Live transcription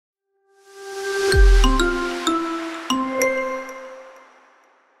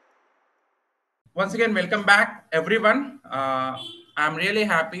Once again, welcome back, everyone. I'm really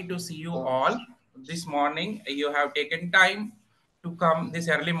happy to see you all this morning. You have taken time to come this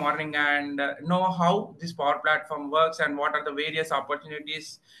early morning and know how this Power Platform works and what are the various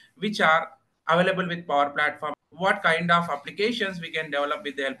opportunities which are available with Power Platform. What kind of applications we can develop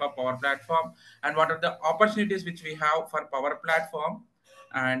with the help of Power Platform, and what are the opportunities which we have for Power Platform,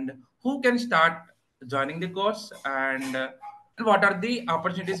 and who can start joining the course, and what are the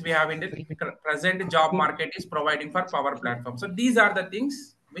opportunities we have in the present job market is providing for Power Platform. So these are the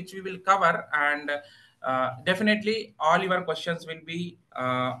things which we will cover, and definitely all your questions will be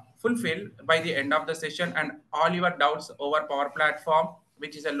fulfilled by the end of the session, and all your doubts over Power Platform,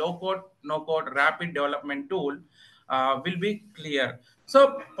 which is a low code, no code, rapid development tool, will be clear.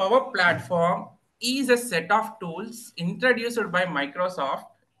 So Power Platform is a set of tools introduced by Microsoft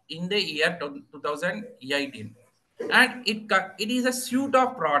in the year 2018, and it is a suite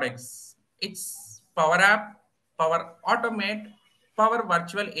of products. It's Power App, Power Automate, Power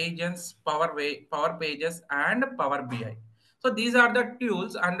Virtual Agents, Power Pages, and Power BI. So these are the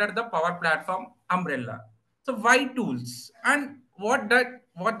tools under the Power Platform umbrella. So why tools, and what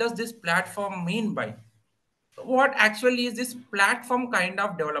does this platform mean by? What actually is this platform kind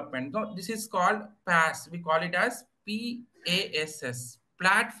of development? No, this is called PaaS. We call it as PaaS,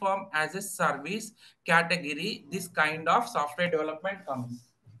 platform as a service category. This kind of software development comes.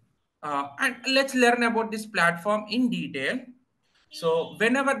 And let's learn about this platform in detail. So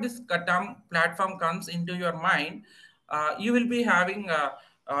whenever this term platform comes into your mind, you will be having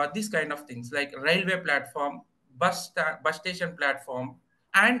these kind of things like railway platform, bus station platform,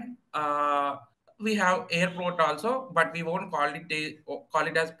 and we have airport also, but we won't call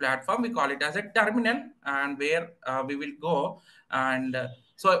it as platform. We call it as a terminal, and where we will go. And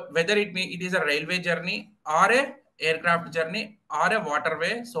so whether it is a railway journey or a aircraft journey or a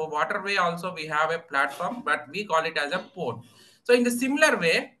waterway. So waterway also we have a platform, but we call it as a port. So in the similar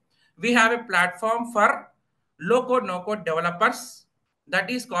way, we have a platform for low code, no code developers, that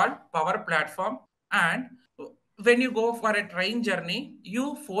is called Power Platform. And when you go for a train journey,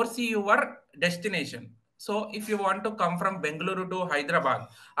 you foresee your destination. So if you want to come from Bengaluru to Hyderabad,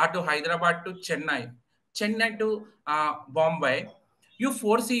 or to Hyderabad to Chennai to Bombay, you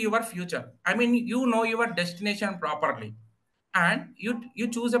foresee your future. I mean, you know your destination properly, and you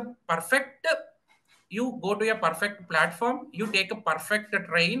choose a perfect, you go to a perfect platform, you take a perfect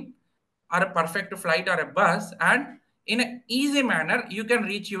train or a perfect flight or a bus, and in an easy manner you can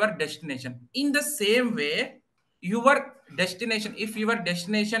reach your destination. In the same way, your destination, if your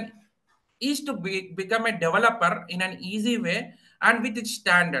destination is to become a developer in an easy way and with its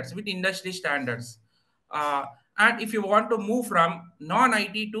standards, with industry standards, uh, and if you want to move from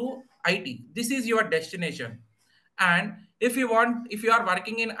non-IT to IT, this is your destination. And if you are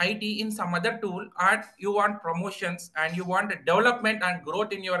working in IT in some other tool, and you want promotions and you want development and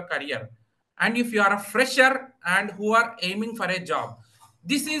growth in your career, and if you are a fresher and who are aiming for a job,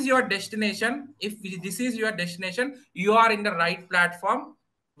 this is your destination. If this is your destination, you are in the right platform.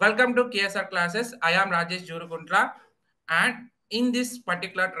 Welcome to KSR classes. I am Rajesh Jurukuntla, and in this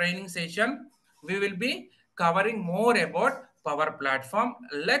particular training session we will be covering more about Power Platform.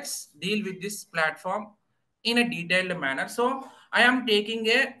 Let's deal with this platform in a detailed manner. So I am taking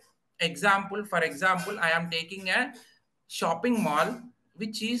a example. For example, I am taking a shopping mall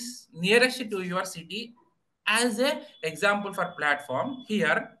which is nearest to your city as a example for platform.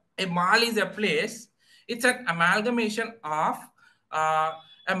 Here, a mall is a place. It's an amalgamation of uh,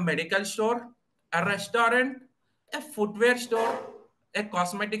 a medical store, a restaurant, a footwear store, a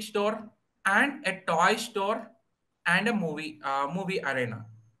cosmetic store, and a toy store, and a movie arena.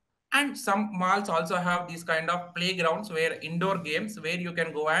 And some malls also have these kind of playgrounds where indoor games where you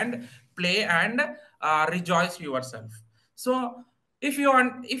can go and play and rejoice yourself. So if you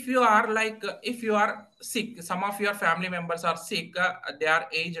are like if you are sick, some of your family members are sick, they are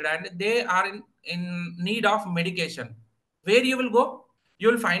aged and they are in need of medication, where you will go? You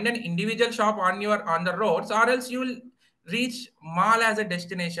will find an individual shop on the roads, or else you will reach mall as a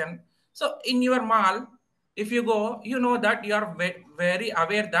destination. So in your mall, if you go, you know that you are very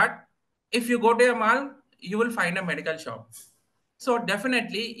aware that if you go to a mall, you will find a medical shop. So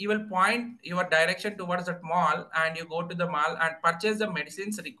definitely you will point your direction towards that mall, and you go to the mall and purchase the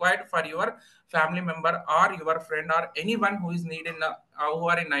medicines required for your family member or your friend or anyone who is who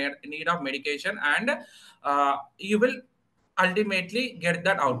are in need of medication, and you will ultimately get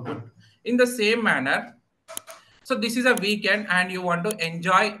that output. In the same manner, so this is a weekend and you want to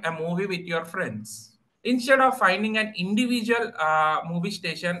enjoy a movie with your friends. Instead of finding an individual movie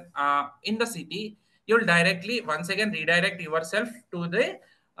station in the city, you'll directly once again redirect yourself to the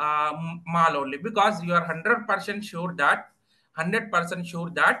mall only, because you are 100% sure that 100% sure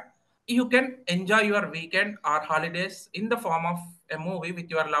that you can enjoy your weekend or holidays in the form of a movie with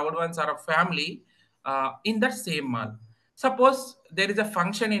your loved ones or a family in that same mall. Suppose there is a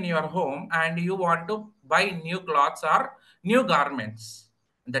function in your home and you want to buy new clothes or new garments.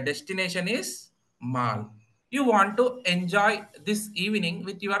 The destination is mall. You want to enjoy this evening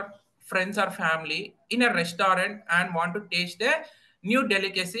with your friends or family in a restaurant and want to taste a new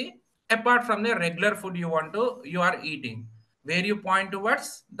delicacy apart from the regular food you are eating, where you point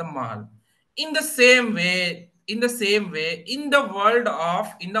towards the mall. In the same way, in the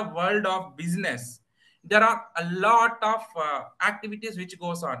world of business, there are a lot of activities which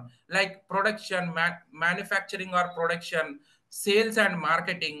goes on, like production, manufacturing or production, sales and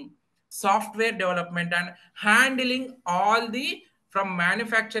marketing, software development, and handling all the from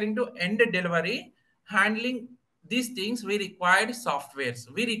manufacturing to end delivery. Handling these things, we required softwares,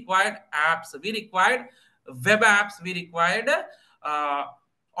 we required apps, we required web apps, we required uh,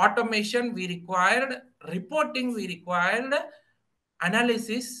 automation, we required reporting, we required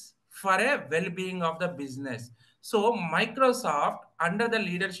analysis for a well-being of the business. So Microsoft, under the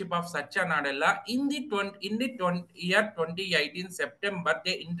leadership of Satya Nadella, in the year 2018 September,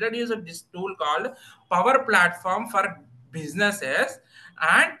 they introduced this tool called Power Platform for businesses,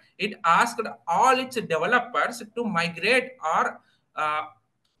 and it asked all its developers to migrate or uh,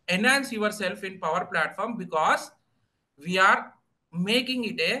 enhance yourself in Power Platform, because we are making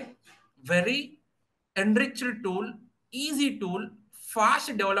it a very enriched tool, easy tool, fast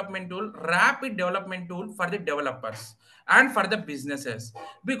development tool, rapid development tool for the developers and for the businesses.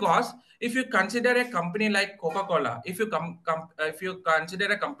 Because if you consider a company like Coca-Cola, if you consider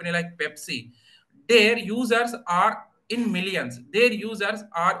a company like Pepsi, their users are in millions, their users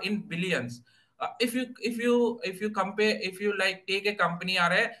are in billions. If you compare, if you like take a company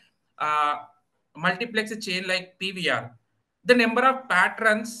or a uh, multiplex chain like PVR, the number of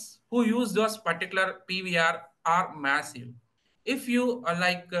patrons who use those particular PVR are massive. If you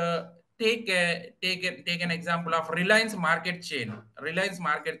take an example of Reliance market chain,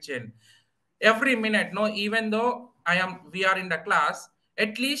 every minute, no, even though we are in the class,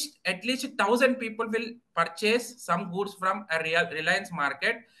 at least 1,000 people will purchase some goods from a real Reliance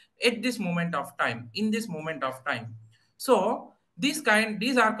market at this moment of time, in this moment of time. So these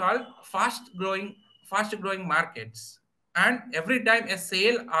are called fast growing markets. And every time a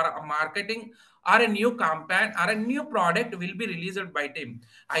sale or a marketing or a new campaign or a new product will be released by team,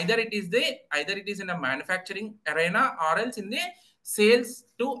 either it is in a manufacturing arena or else in the sales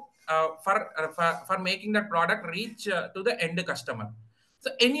to for making that product reach to the end customer.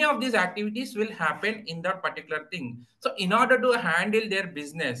 So any of these activities will happen in that particular thing. So in order to handle their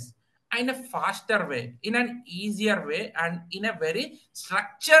business in a faster way, in an easier way, and in a very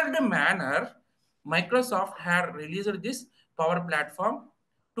structured manner, Microsoft had released this Power Platform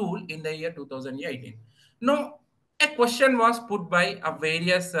tool in the year 2018. Now, a question was put by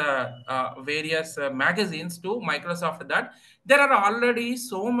various magazines to Microsoft, that there are already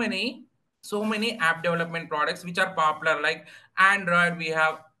so many app development products which are popular, like Android we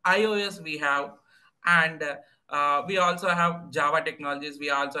have, iOS we have, and we also have Java technologies, we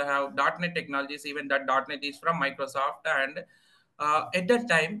also have .NET technologies, even that .NET is from Microsoft. And at that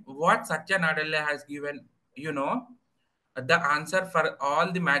time, what Satya Nadella has given, you know, the answer for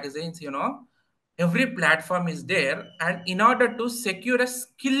all the magazines, every platform is there, and in order to secure a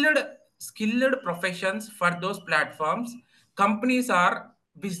skilled professions for those platforms, companies are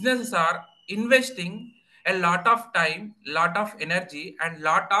businesses are investing a lot of time, lot of energy, and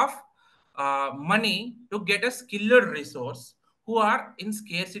lot of money to get a skilled resource who are in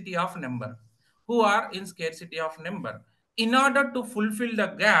scarcity of number, in order to fulfill the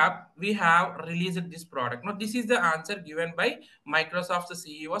gap, we have released this product. Now, this is the answer given by Microsoft's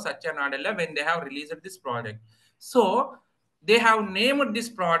CEO Satya Nadella when they have released this product. So, they have named this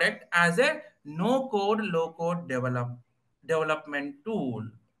product as a no code, low code development tool.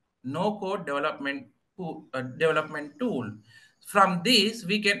 No code development tool. From this,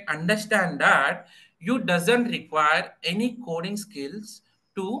 we can understand that you doesn't require any coding skills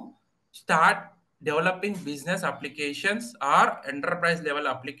to start developing business applications or enterprise level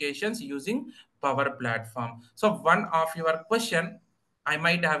applications using Power Platform. So one of your question I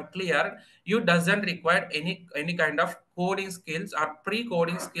might have clear, you doesn't require any kind of coding skills or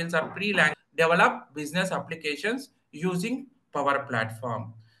pre-coding skills or pre-language develop business applications using Power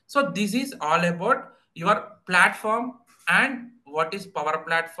Platform. So this is all about your platform and what is Power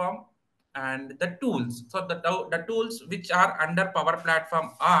Platform and the tools. So the tools which are under Power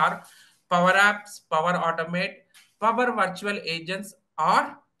Platform are Power Apps, Power Automate, Power Virtual Agents,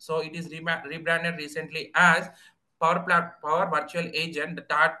 or So it is rebranded recently as Power Virtual Agent. The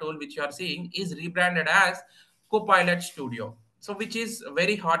third tool which you are seeing is rebranded as Copilot Studio. So which is a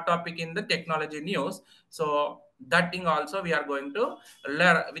very hot topic in the technology news. So that thing also we are going to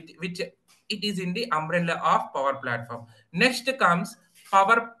learn, which it is in the umbrella of Power Platform. Next comes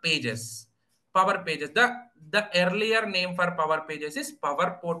Power Pages. Power Pages. The earlier name for Power Pages is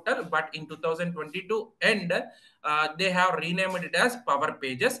Power Portal, but in 2022 end they have renamed it as Power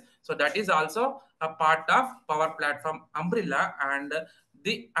Pages. So that is also a part of Power Platform umbrella. And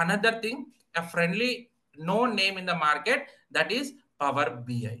the another thing, a friendly no name in the market, that is Power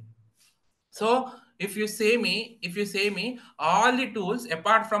BI. So if you say me all the tools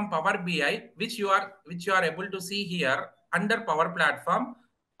apart from Power BI which you are able to see here under Power Platform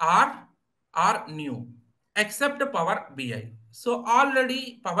are are new except Power BI. So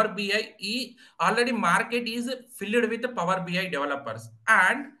already Power BI already market is filled with Power BI developers,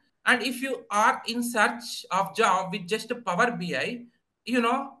 and if you are in search of job with just Power BI, you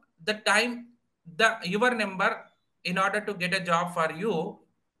know the time the your number in order to get a job for you,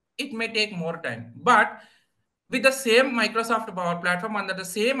 it may take more time. But with the same Microsoft Power Platform under the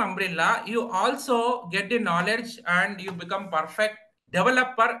same umbrella, you also get the knowledge and you become perfect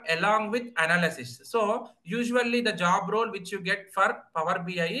developer along with analysis. So usually the job role which you get for Power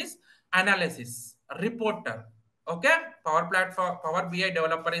BI is analysis reporter. Okay, Power Platform Power BI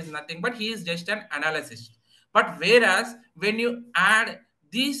developer is nothing but he is just an analyst. But whereas when you add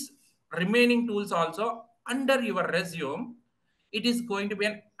these remaining tools also under your resume, it is going to be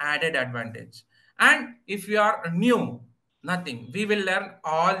an added advantage. And if you are new, nothing, we will learn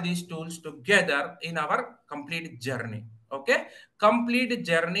all these tools together in our complete journey. Okay, complete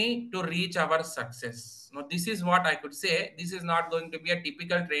journey to reach our success. Now this is what I could say. This is not going to be a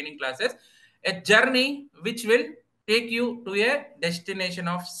typical training classes, a journey which will take you to a destination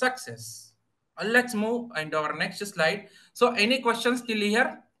of success. Let's move into our next slide. So any questions till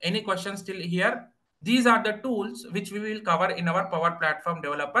here? Any questions till here? These are the tools which we will cover in our Power Platform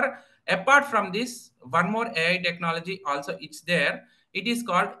Developer. Apart from this, one more AI technology also it's there. It is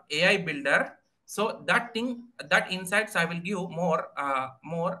called AI Builder. So that thing, that insights I will give more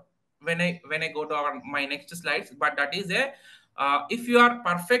when I go to my next slides. But that is a if you are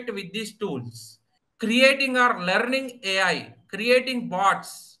perfect with these tools, creating or learning AI, creating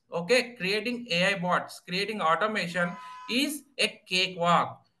bots, okay, creating AI bots, creating automation is a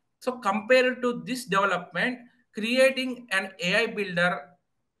cakewalk. So compared to this development, creating an AI builder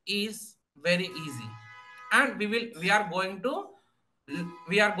is very easy. And we are going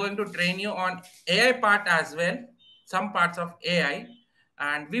to train you on AI part as well, some parts of AI,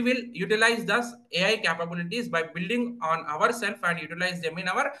 and we will utilize those AI capabilities by building on ourselves and utilize them in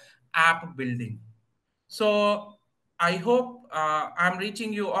our app building. So I hope I'm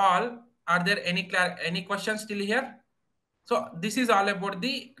reaching you all. Are there any questions still here? So this is all about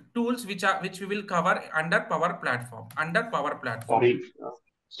the tools which we will cover under Power Platform. Under Power Platform.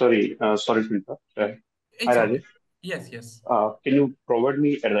 Sorry, sorry to interrupt. Hi, It's okay. Rajesh. Yes, yes. Can you provide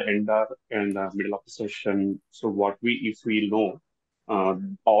me at the end and middle of the session? So what we, if we know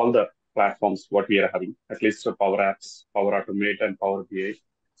all the platforms what we are having, at least Power Apps, Power Automate, and Power BI.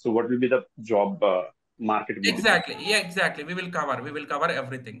 So what will be the job market will be different? Exactly. Yeah, exactly. We will cover. We will cover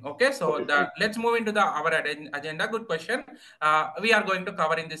everything. Okay. So Okay, fine. let's move into the our agenda. Good question. We are going to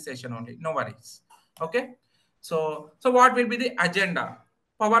cover in this session only. No worries. Okay. So what will be the agenda?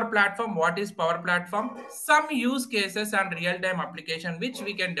 Power Platform. What is Power Platform? Some use cases and real-time application which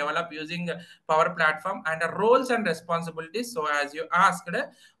we can develop using Power Platform, and roles and responsibilities. So as you asked,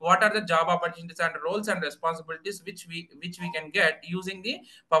 what are the job opportunities and roles and responsibilities which we can get using the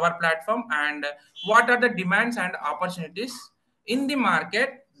Power Platform, and what are the demands and opportunities in the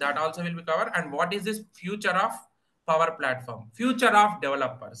market, that also will be covered, and what is this future of Power Platform, future of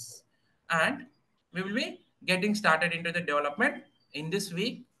developers. And we will be getting started into the development in this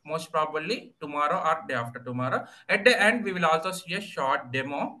week, most probably tomorrow or day after tomorrow. At the end we will also see a short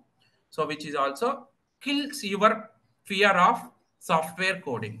demo, so which is also kills your fear of software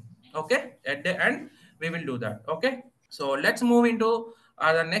coding. Okay, at the end we will do that. Okay, so let's move into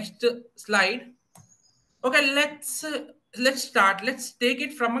the next slide. Okay, let's start. Let's take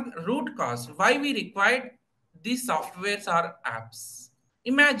it from a root cause. Why we required these softwares or apps?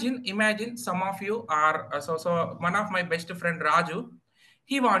 Imagine some of you are so one of my best friend Raju,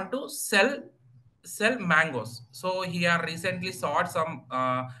 he want to sell mangoes. So he had recently sawed some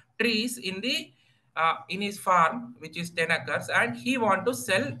trees in his farm, which is 10 acres, and he want to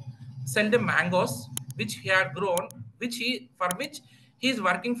sell the mangoes which he had grown, which he is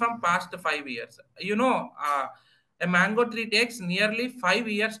working from past 5 years. A mango tree takes nearly 5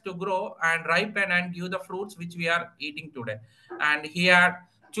 years to grow and ripen and give the fruits which we are eating today. And he had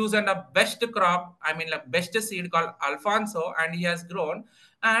chosen the best crop, I mean, like best seed called Alfonso, and he has grown.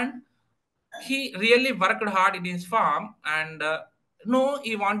 And he really worked hard in his farm. And no,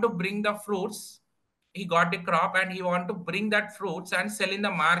 he want to bring the fruits. He got the crop and he want to bring that fruits and sell in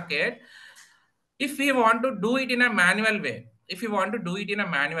the market. If we want to do it in a manual way, if you want to do it in a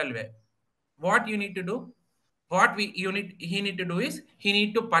manual way, what you need to do, what we you need he need to do is he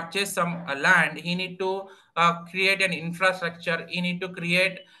need to purchase some land, he need to create an infrastructure, he need to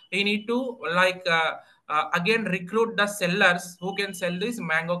like again recruit the sellers who can sell this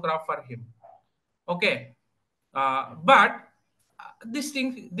mango crop for him. Okay. But this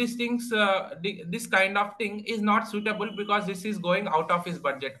kind of thing is not suitable because this is going out of his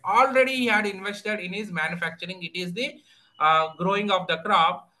budget. Already he had invested in his manufacturing. It is the growing of the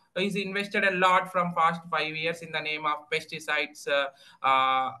crop. He's invested a lot from past 5 years in the name of pesticides,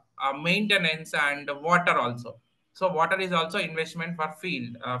 maintenance, and water also. So water is also investment for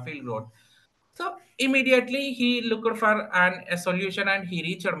field growth. So immediately he looked for a solution and he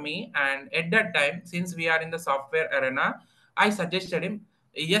reached me. And at that time, since we are in the software arena, I suggested him,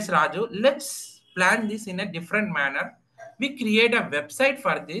 yes, Raju, let's plan this in a different manner. We create a website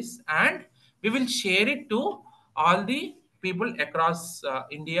for this and we will share it to all the people across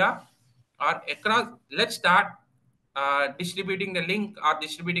India or across. Let's start distributing the link or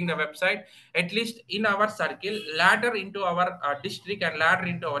distributing the website at least in our circle, ladder into our district and ladder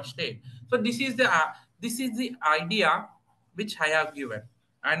into our state. So this is the idea which I have given.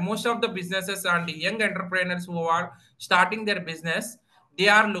 And most of the businesses and young entrepreneurs who are starting their business, they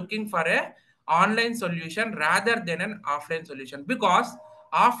are looking for a online solution rather than an offline solution, because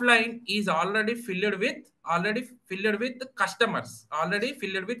offline is already filled with customers, already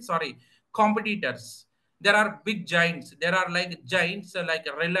filled with, sorry, competitors. There are big giants, there are like giants like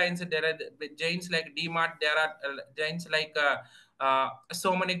Reliance, there are the giants like DMart, there are giants like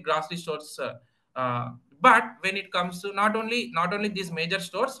so many grocery stores, but when it comes to not only these major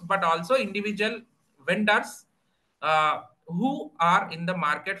stores but also individual vendors who are in the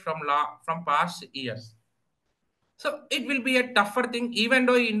market from past years. So it will be a tougher thing, even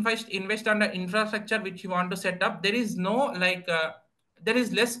though you invest on the infrastructure which you want to set up. There is no like there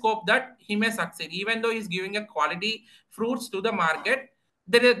is less scope that he may succeed, even though he's giving a quality fruits to the market.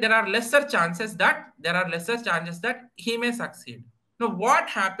 There are lesser chances that he may succeed. Now, what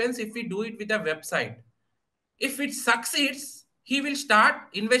happens if we do it with a website? If it succeeds, he will start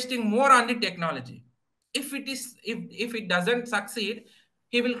investing more on the technology. If it doesn't succeed,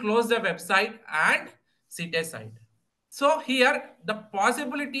 he will close the website and sit aside. So here the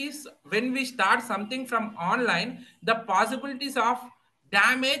possibilities, when we start something from online, the possibilities of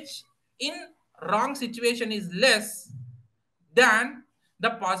damage in wrong situation is less than the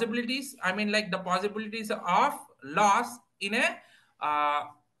possibilities, I mean, like the possibilities of loss uh,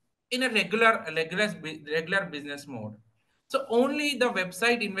 in a regular business mode. So only the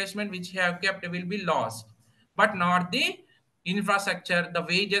website investment which you have kept will be lost, but not the infrastructure, the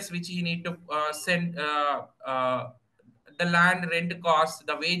wages which you need to send, the land rent costs,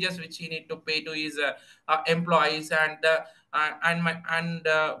 the wages which he need to pay to his employees, and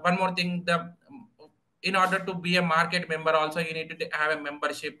one more thing, the in order to be a market member also you need to have a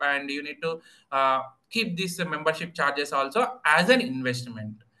membership, and you need to keep these membership charges also as an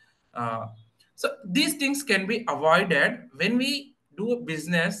investment. uh, so these things can be avoided when we do a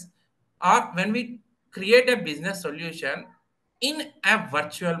business, or when we create a business solution in a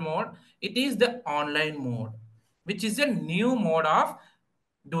virtual mode. It is the online mode, which is a new mode of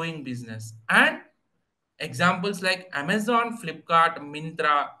doing business. And examples like Amazon, Flipkart,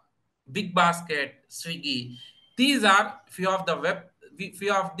 Mintra, Big Basket, Swiggy. These are few of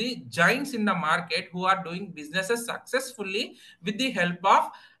the giants in the market who are doing businesses successfully with the help of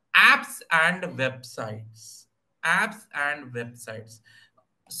apps and websites. Apps and websites.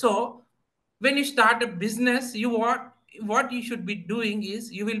 So when you start a business, what you should be doing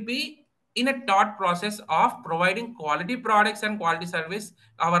is you will be in a thought process of providing quality products and quality service.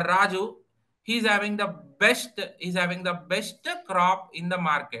 Our Raju, he's having the best crop in the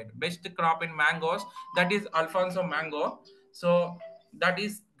market, best crop in mangoes, that is Alfonso mango. So that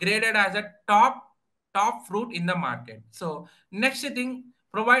is graded as a top fruit in the market. So next thing,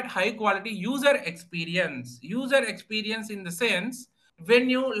 provide high quality user experience in the sense, when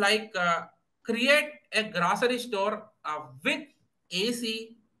you like create a grocery store with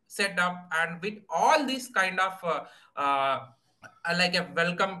AC setup and with all these kind of like a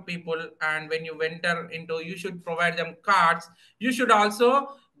welcome people, and when you enter into, you should provide them cards. You should also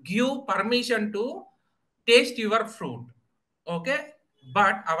give permission to taste your fruit. Okay,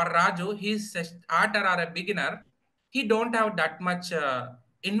 but our Raju, he's a starter or a beginner. He don't have that much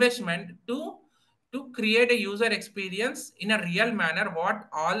investment to create a user experience in a real manner what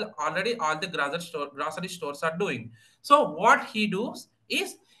all the grocery stores are doing. So what he does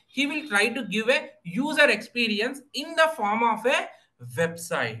is he will try to give a user experience in the form of a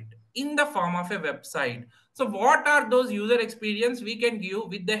website, in the form of a website. So what are those user experience we can give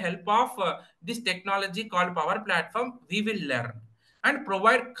with the help of this technology called Power Platform? We will learn and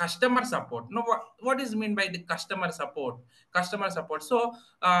provide customer support. Now, what is mean by the customer support? Customer support. So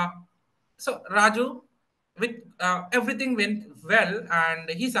Raju, with everything went well and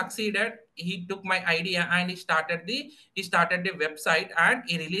he succeeded. He took my idea and he started the website and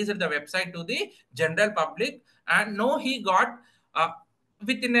he released the website to the general public. And no, he got uh,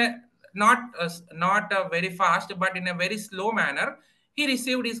 within a not very fast but in a very slow manner. He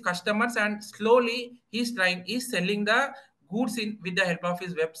received his customers and slowly he's selling the goods in with the help of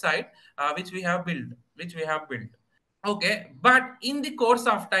his website, which we have built. Okay, but in the course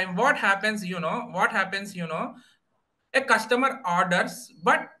of time, what happens, a customer orders,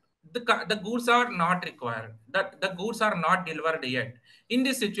 but the goods are not required. The goods are not delivered yet. In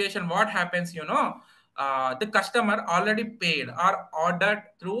this situation, what happens, the customer already paid or ordered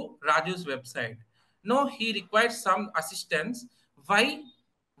through Raju's website. No, he requires some assistance. Why?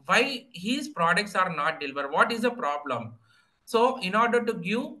 Why his products are not delivered? What is the problem? So, in order to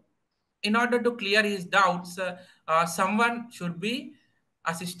clear his doubts, someone should be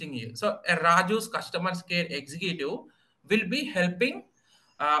assisting you. So a Raju's customer care executive will be helping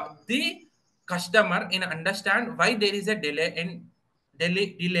the customer in understand why there is a delay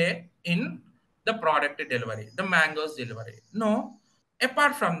in the product delivery, the mangoes delivery. No,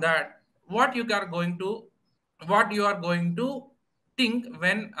 apart from that, what you are going to think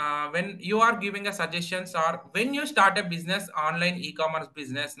when you are giving a suggestions or when you start a business, online e-commerce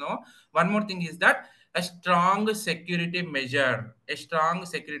business. No, one more thing is that a strong security measure,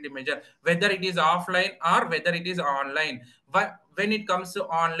 whether it is offline or whether it is online. But when it comes to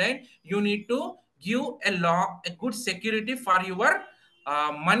online, you need to give a good security for your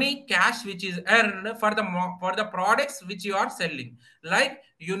money cash which is earned for for the products which you are selling. Like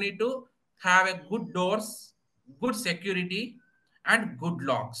you need to have a good doors, good security, and good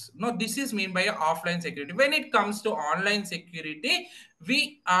locks. No, this is mean by a offline security. When it comes to online security,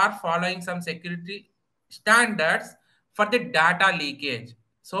 we are following some security standards for the data leakage.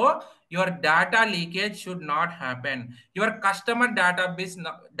 So your data leakage should not happen. Your customer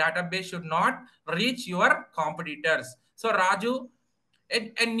database should not reach your competitors. So Raju,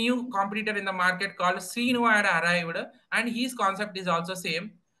 a new competitor in the market called Sino had arrived, and his concept is also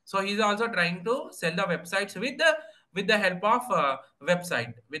same. So he's also trying to sell the websites with the help of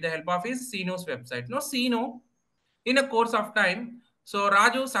with the help of his Sino's website. No, Sino in a course of time. So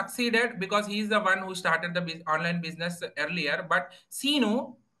Raju succeeded because he is the one who started the online business earlier. But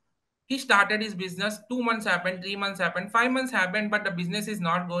Sino, he started his business. 2 months happened, 3 months happened, 5 months happened, but the business is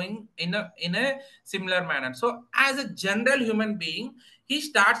not going in a similar manner. So as a general human being, he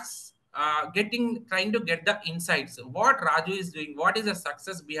starts trying to get the insights what Raju is doing, what is the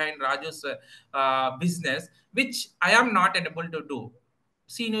success behind Raju's business, which I am not able to do,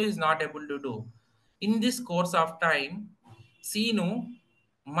 Sinu is not able to do. In this course of time, Sinu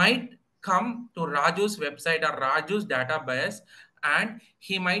might come to Raju's website or Raju's database, and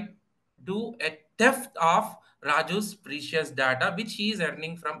he might do a theft of Raju's precious data, which he is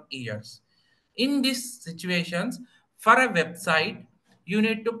earning from years. In these situations, for a website, you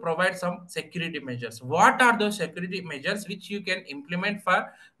need to provide some security measures. What are those security measures which you can implement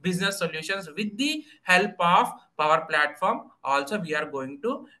for business solutions with the help of Power Platform? Also, we are going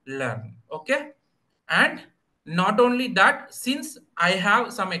to learn. Okay, and not only that, since I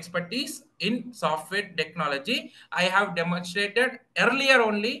have some expertise in software technology, I have demonstrated earlier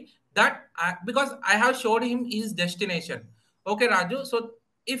only that because I have showed him his destination. Okay, Raju. So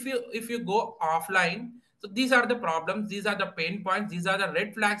if you go offline, so these are the problems, these are the pain points, these are the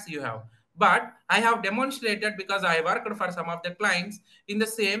red flags you have. But I have demonstrated because I worked for some of the clients in the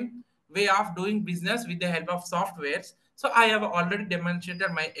same way of doing business with the help of softwares. So I have already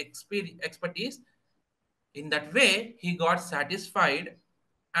demonstrated my expertise. In that way, he got satisfied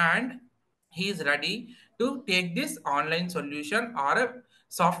and he is ready to take this online solution or a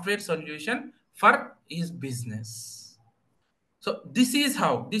software solution for his business. So this is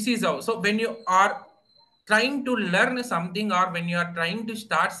how. So when you are trying to learn something or when you are trying to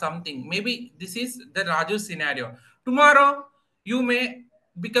start something, maybe this is the Raju scenario. Tomorrow you may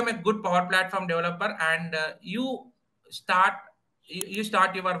become a good Power Platform developer and you start you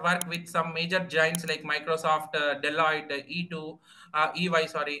start your work with some major giants like Microsoft, Deloitte, E2, EY,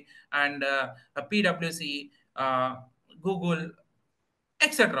 sorry, and PwC, Google,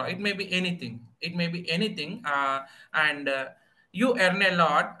 etc. It may be anything. It may be anything, and you earn a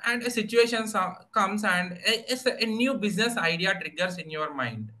lot, and a situation comes, and a new business idea triggers in your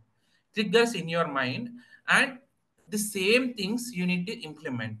mind, and the same things you need to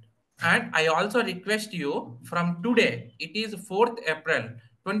implement. And I also request you from today, it is 4th April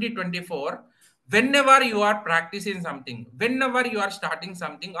 2024, whenever you are practicing something, whenever you are starting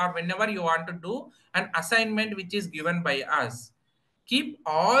something, or whenever you want to do an assignment which is given by us, keep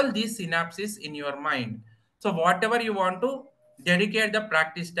all these synapses in your mind. So, whatever you want to dedicate the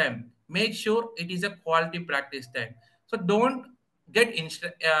practice time, make sure it is a quality practice time. So, don't get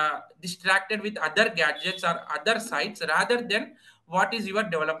distracted with other gadgets or other sites rather than what is your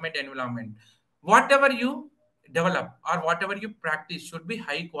development environment. Whatever you develop or whatever you practice should be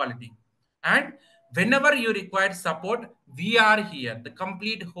high quality. And whenever you require support, we are here. The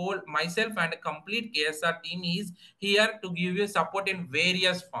complete whole myself and a complete KSR team is here to give you support in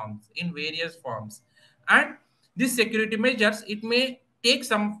various forms. And these security measures, it may take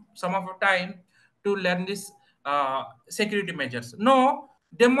some of our time to learn this security measures. No,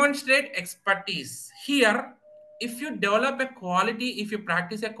 demonstrate expertise here. If you develop a quality, if you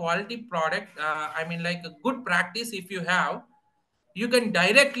practice a quality product, I mean like a good practice, if you have, you can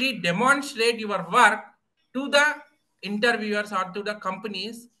directly demonstrate your work to the interviewers or to the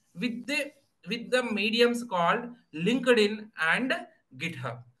companies with the mediums called LinkedIn and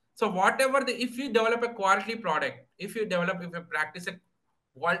GitHub. So whatever the, if you develop a quality product, if you practice a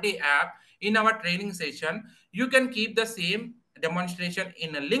quality app in our training session, you can keep the same demonstration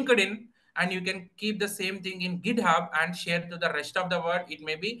in a LinkedIn, and you can keep the same thing in GitHub and share to the rest of the world. It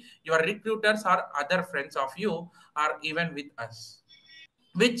may be your recruiters or other friends of you, or even with us,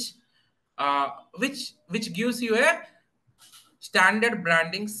 which which gives you a standard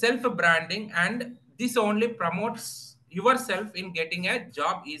branding, self branding, and this only promotes yourself in getting a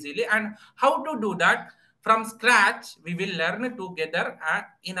job easily. And how to do that from scratch, we will learn together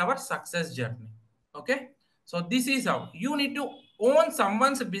in our success journey. Okay, so this is how you need to own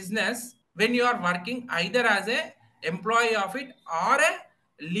someone's business when you are working either as a employee of it or a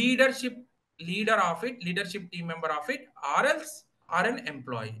leadership leader of it, leadership team member of it, or else or an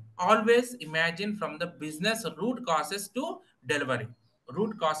employee. Always imagine from the business root causes to delivery,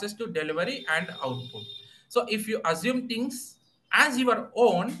 and output. So if you assume things as your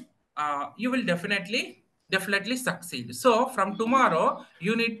own, you will definitely succeed. So from tomorrow,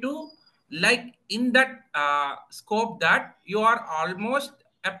 you need to, like in that scope, that you are almost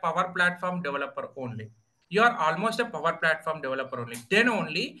a power platform developer only. You are almost a power platform developer only. Then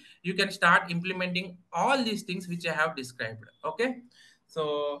only you can start implementing all these things which I have described. Okay,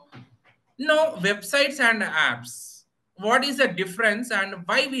 so no, websites and apps. What is the difference and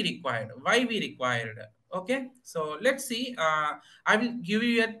why we required? Okay, so let's see. I will give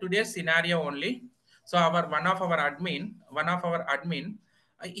you a today's scenario only. So our one of our admin,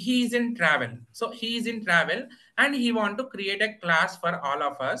 he is in travel. So he is in travel, and he want to create a class for all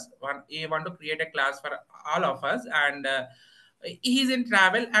of us. He want to create a class for all of us, and he is in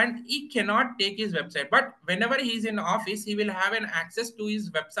travel and he cannot take his website. But whenever he is in office, he will have an access to his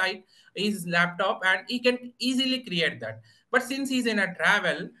website, his laptop, and he can easily create that. But since he's in a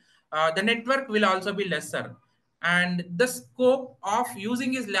travel, the network will also be lesser, and the scope of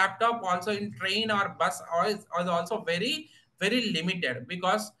using his laptop also in train or bus is also very limited,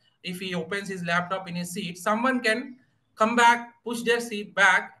 because if he opens his laptop in his seat, someone can come back, push their seat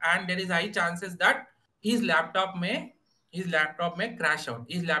back, and there is high chances that his laptop may crash out.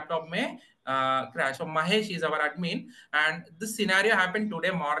 His laptop may crash. So Mahesh is our admin, and this scenario happened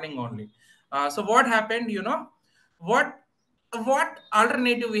today morning only. So what happened? What what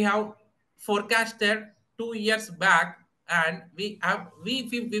alternative we have forecasted 2 years back, and we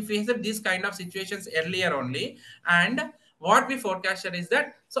faced these kind of situations earlier only. And what we forecasted is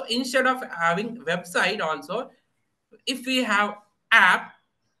that, so instead of having website also, if we have app,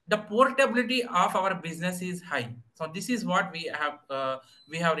 the portability of our business is high. So this is what we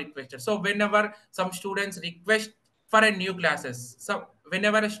have requested. So whenever some students request for a new classes, so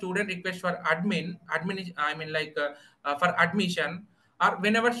whenever a student requests for I mean like for admission, or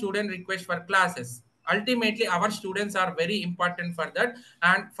whenever student requests for classes, ultimately our students are very important for that.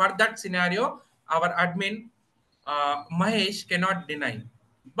 And for that scenario, our admin, Mahesh, cannot deny.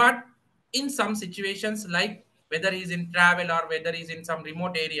 But in some situations, like whether he's in travel or whether he's in some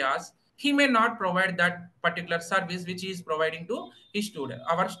remote areas, he may not provide that particular service which he is providing to his student,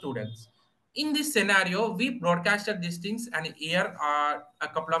 our students. In this scenario, we broadcasted these things an year or a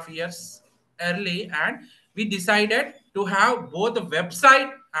couple of years early, and we decided to have both a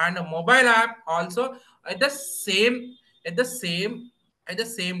website and a mobile app also at the same at the same at the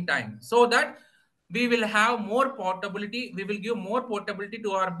same time, so that we will have more portability, we will give more portability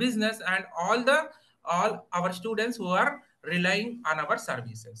to our business and all our students who are relying on our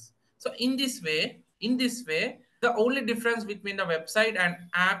services. So in this way the only difference between the website and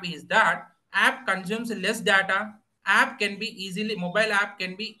app is that app consumes less data. App can be easily Mobile app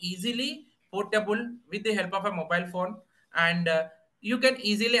can be easily portable with the help of a mobile phone, and you can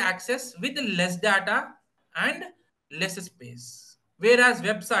easily access with less data and less space. Whereas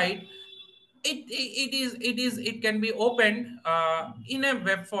website, it can be opened in a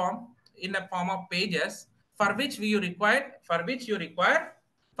web form, in a form of pages, for which you require what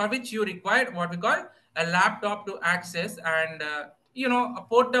we call a laptop to access, and a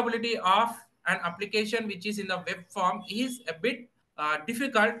portability of an application which is in the web form is a bit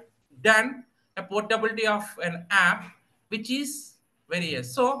difficult than a portability of an app which is very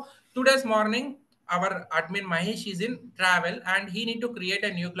yes. So today's morning our admin Mahesh is in travel and he need to create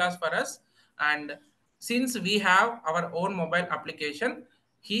a new class for us. And since we have our own mobile application,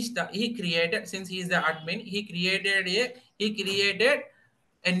 he created, since he is the admin, he created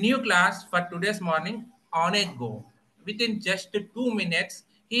a new class for today's morning on a go. Within just 2 minutes,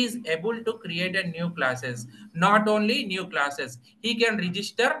 he is able to create a new classes. Not only new classes, he can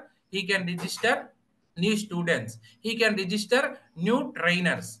register new students. He can register new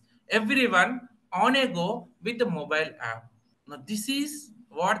trainers. Everyone on a go with the mobile app. Now, this is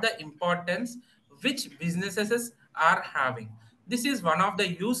what the importance which businesses are having. This is one of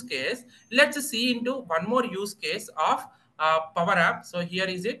the use case. Let's see into one more use case of Power App. So here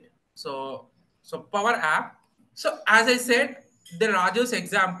is it. So Power App. So as I said, the Raju's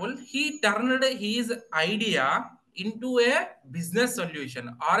example, he turned his idea into a business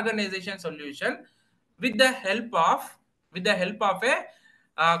solution, organization solution, with the help of a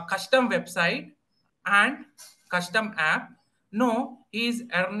custom website and custom app. No, he is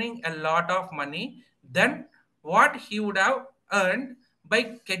earning a lot of money than what he would have earned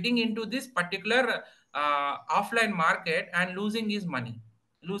by getting into this particular offline market and losing his money.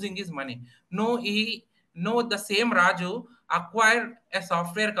 No, the same Raju acquired a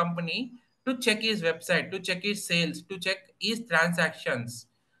software company to check his website, to check his sales, to check his transactions.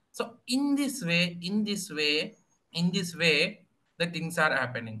 So in this way, the things are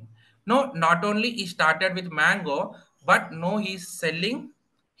happening. No, not only he started with mango, but no, he's selling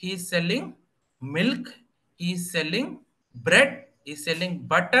milk, he's selling bread, he's selling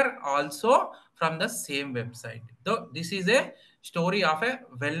butter also from the same website. So this is a story of a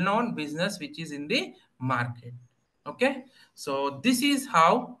well-known business which is in the market. Okay, so this is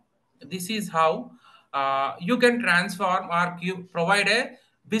how you can transform or provide a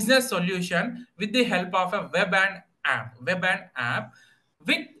business solution with the help of a web and app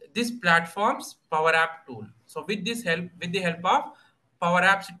with this platform's Power App tool. So with the help of Power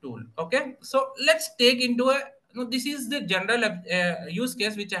Apps tool. Okay, so let's take into a, no, this is the general use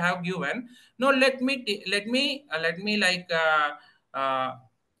case which I have given. Now let me uh,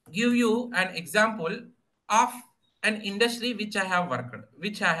 give you an example of an industry which I have worked,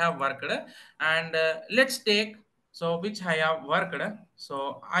 and let's take, so which I have worked.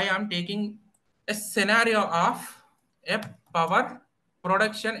 So I am taking a scenario of a power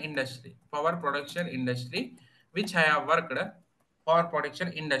production industry which I have worked, power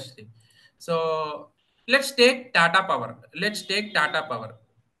production industry. So let's take Tata Power.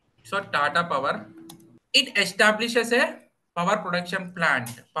 So Tata Power, it establishes a power plant.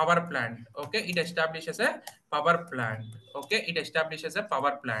 Okay, it establishes a power plant. Okay, it establishes a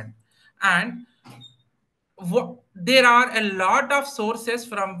power plant, and there are a lot of sources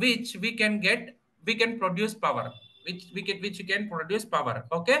from which we can produce power, which we can produce power.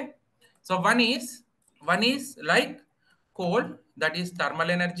 Okay, so one is like coal, that is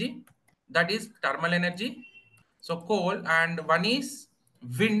thermal energy. So coal, and one is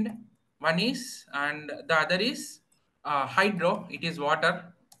wind, one is, and the other is hydro, it is water.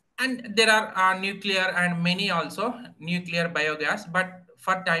 And there are nuclear and many also nuclear biogas, but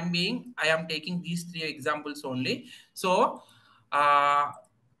for time being I am taking these three examples only. So uh,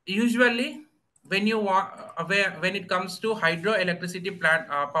 usually when when it comes to hydroelectricity plant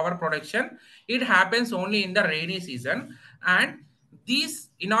power production, it happens only in the rainy season. And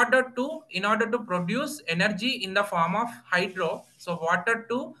these, in order to produce energy in the form of hydro, so water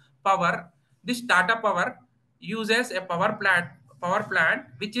to power, this Tata Power uses a power plant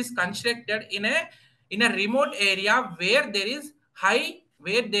which is constructed in a remote area where there is high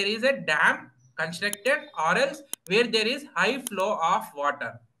where there is a dam constructed, or else where there is high flow of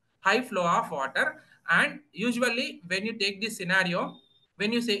water. And usually when you take this scenario,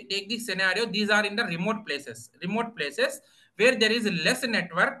 when you say take this scenario, these are in the remote places where there is less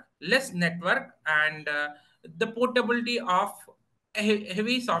network, and the portability of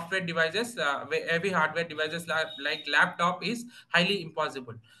heavy software devices, heavy hardware devices like laptop is highly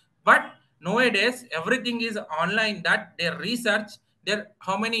impossible. But nowadays everything is online, that their research, their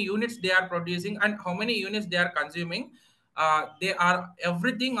how many units they are producing and how many units they are consuming, they are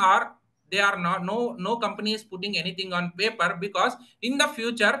everything are, they are not, no company is putting anything on paper, because in the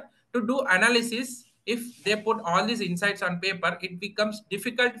future to do analysis, if they put all these insights on paper, it becomes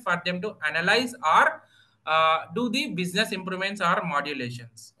difficult for them to analyze or do the business improvements or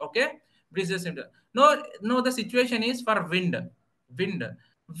modulations. Okay, no, the situation is for wind.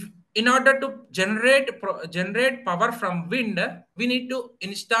 In order to generate power from wind, we need to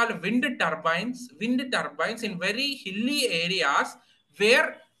install wind turbines in very hilly areas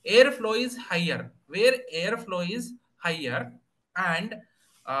where airflow is higher. And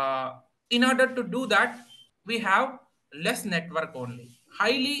uh, in order to do that, we have less network only.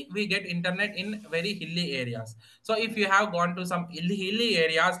 Highly we get internet in very hilly areas. So if you have gone to some hilly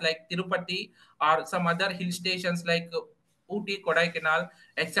areas like Tirupati or some other hill stations like Uti, Kodaikanal,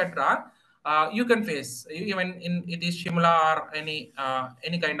 etc., you can face even in it is Shimla or any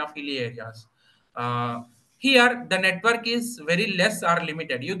kind of hilly areas. Uh, Here the network is very less or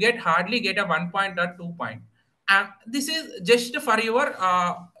limited. You get hardly get a 1 point or 2 point. This is just for your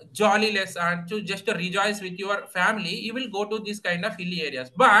jollyless and to just rejoice with your family. You will go to this kind of hilly areas.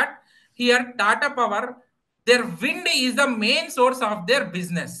 But here, Tata Power, their wind is the main source of their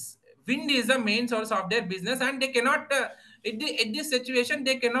business. Wind is the main source of their business, and they cannot. At this situation,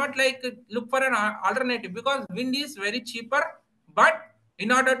 they cannot like look for an alternative, because wind is very cheaper. But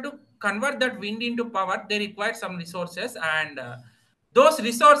in order to convert that wind into power, they require some resources, and those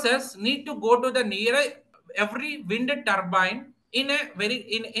resources need to go to the near every wind turbine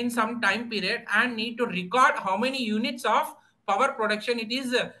in some time period, and need to record how many units of power production it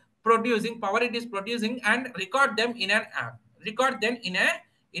is producing, and record them in an app, record them in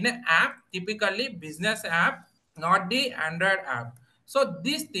an app, typically business app, not the Android app. So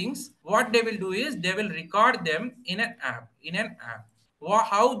these things, what they will do is they will record them in an app.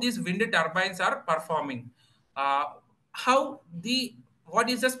 How these wind turbines are performing, uh, how the what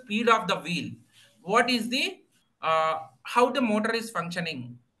is the speed of the wheel, what is the how the motor is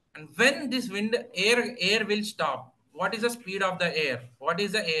functioning, and when this wind air will stop, what is the speed of the air, what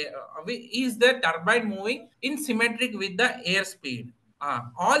is the air, is the turbine moving in symmetric with the air speed.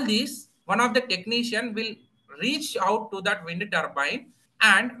 All these, one of the technician will reach out to that wind turbine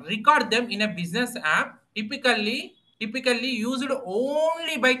and record them in a business app, typically used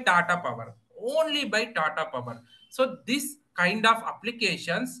only by Tata Power. So this kind of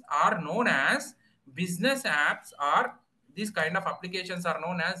applications are known as business apps, or these kind of applications are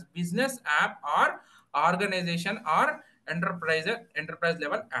known as business app, or organization or enterprise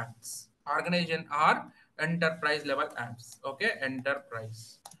level apps, organization or enterprise level apps. Okay,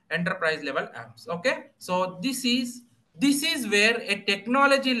 enterprise level apps. Okay, so this is where a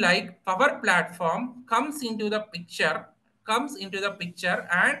technology like Power Platform comes into the picture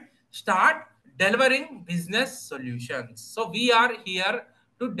and start delivering business solutions. So we are here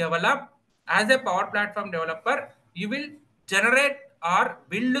to develop. As a Power Platform developer, you will generate or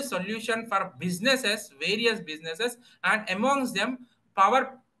build a solution for various businesses, and amongst them,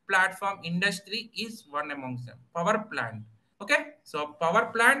 Power Platform industry is one amongst them. Power Plant. Okay, so Power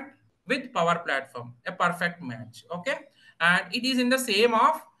Plant with Power Platform, a perfect match. Okay, and it is in the same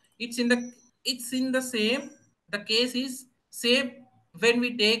of it's in the it's in the same. The case is same when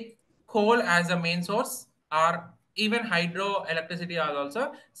we take coal as a main source, or even hydro electricity are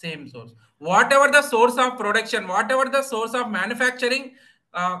also same source. Whatever the source of production, whatever the source of manufacturing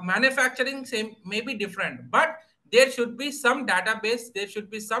same may be different, but there should be some database, there should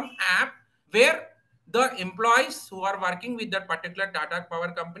be some app where the employees who are working with that particular Tata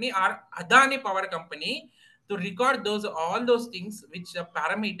Power company or Adani Power company, to record those all those things, which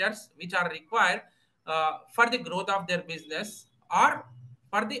parameters which are required for the growth of their business, or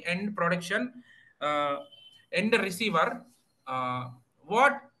for the end production, uh, end receiver, uh,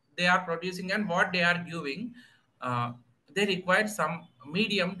 what they are producing and what they are giving. uh, they require some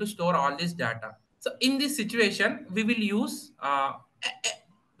medium to store all this data. So in this situation, we will use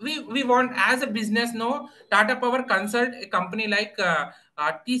we want as a business, no, Tata Power consult a company like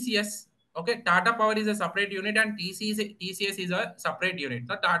TCS. Okay, Tata Power is a separate unit, and TCS is a separate unit.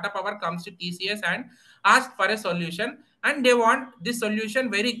 So Tata Power comes to TCS and ask for a solution. and they want this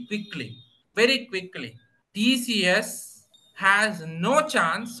solution very quickly, very quickly. TCS has no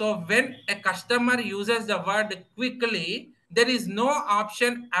chance. So when a customer uses the word quickly, there is no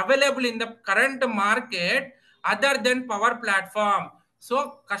option available in the current market other than Power Platform.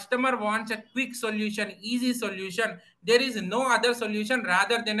 So customer wants a quick solution, easy solution. There is no other solution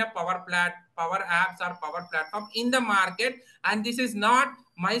rather than a Power Apps or Power Platform in the market. And this is not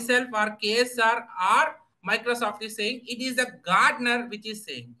myself or KSR or Microsoft is saying. It is a Gartner which is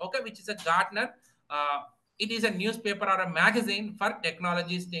saying. Okay, which is a Gartner. Uh, it is a newspaper or a magazine for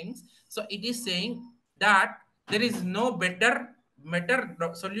technologies things. So it is saying that there is no better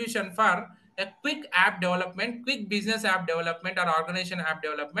solution for a quick app development, quick business app development or organization app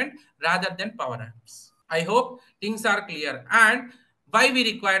development rather than Power Apps. I hope things are clear. And why we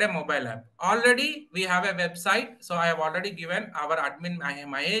require a mobile app? Already we have a website. So I have already given our admin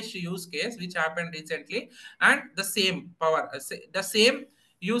Mahesh use case, which happened recently, and the same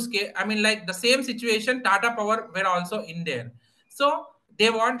use case. I mean, like the same situation, Tata Power were also in there. So they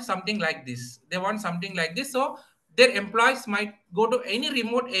want something like this. They want something like this. So their employees might go to any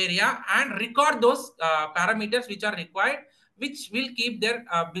remote area and record those parameters which are required, which will keep their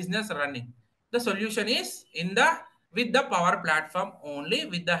business running. The solution is in the with the Power Platform only,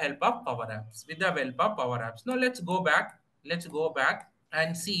 with the help of Power Apps. With the help of Power Apps. Now let's go back. Let's go back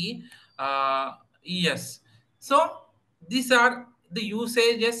and see. Yes. So these are the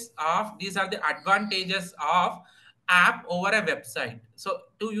usages of, these are the advantages of app over a website. So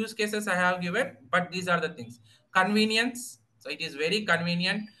two use cases I have given, but these are the things. Convenience. So it is very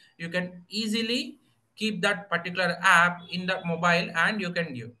convenient. You can easily keep that particular app in the mobile and you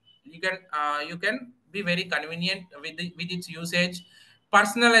can give. You can be very convenient with its usage.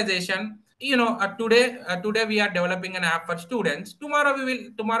 Personalization. Today we are developing an app for students. Tomorrow we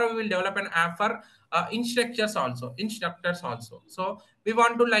will develop an app for instructors also. So we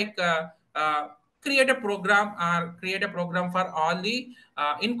want to create a program for all the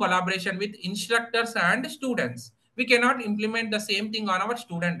in collaboration with instructors and students. We cannot implement the same thing on our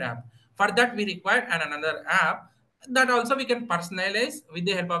student app. For that we require another app that also we can personalize with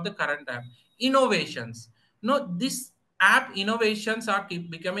the help of the current app. Innovations. No, this app innovations are keep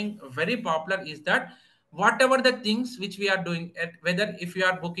becoming very popular. Is that whatever the things which we are doing, whether if you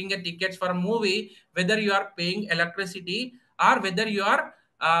are booking a tickets for a movie, whether you are paying electricity, or whether you are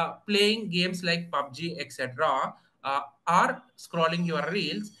playing games like PUBG, etc., or scrolling your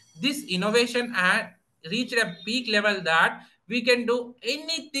reels, this innovation reached a peak level that we can do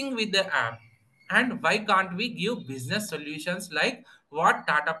anything with the app. And why can't we give business solutions like what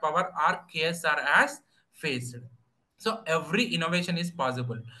Tata Power or KSR has faced? So every innovation is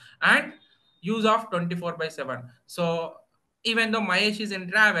possible. And use of 24 by 7. So even though Mahesh is in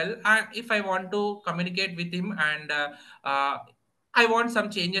travel, if I want to communicate with him and uh, I want some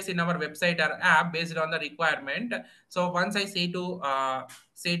changes in our website or app based on the requirement. So once I say to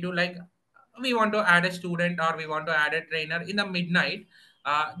like we want to add a student or we want to add a trainer in the midnight,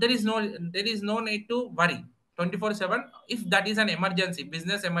 there is no need to worry. 24/7. If that is an emergency,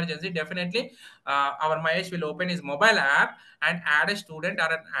 business emergency, definitely our Mahesh will open his mobile app and add a student or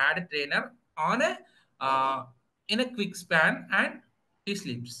add a trainer on a uh, in a quick span, and he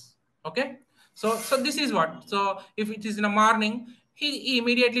sleeps. Okay. So this is what. So if it is in the morning, he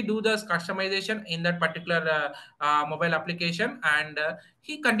immediately do the customization in that particular mobile application, and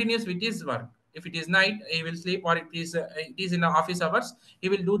he continues with his work. If it is night, he will sleep, or it is in the office hours, he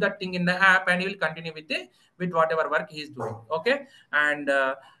will do that thing in the app and he will continue with whatever work he is doing. Okay. And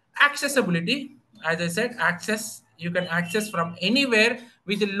accessibility, as I said, you can access from anywhere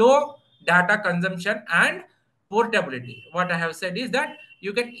with low data consumption and portability. What I have said is that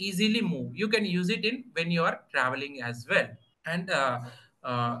you can easily move, you can use it in when you are traveling as well. And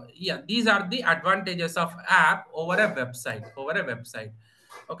yeah, these are the advantages of app over a website.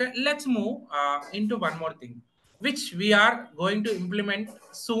 Okay, let's move into one more thing which we are going to implement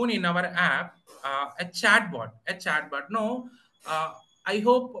soon in our app. A chatbot. No, uh, I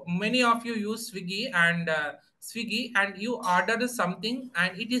hope many of you use Swiggy, and you ordered something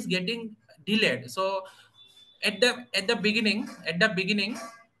and it is getting delayed. So at the beginning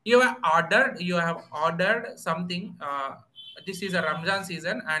you have ordered something. This is a Ramadan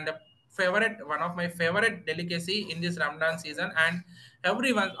season, and one of my favorite delicacy in this Ramadan season, and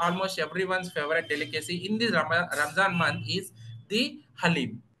almost everyone's favorite delicacy in this Ramzan month is the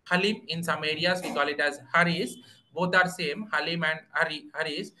halim. In some areas we call it as haris. Both are same, halim and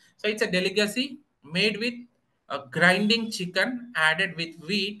haris. So it's a delicacy made with grinding chicken added with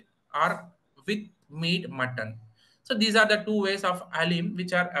wheat or with meat mutton. So these are the two ways of halim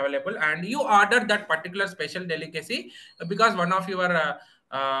which are available, and you order that particular special delicacy because one of your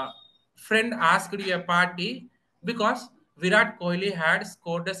friend asked you a party because Virat Kohli had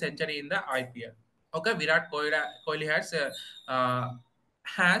scored a century in the IPL. Okay, Kohli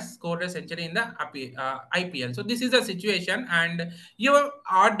has scored a century in the IPL. So this is the situation, and you have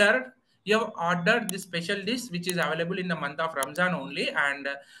ordered this special dish which is available in the month of Ramzan only, and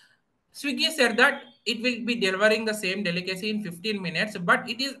Swiggy said that it will be delivering the same delicacy in 15 minutes, but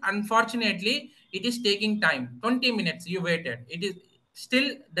it is unfortunately it is taking time. 20 minutes you waited. It is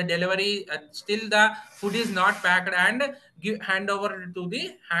still the delivery, still the food is not packed and hand over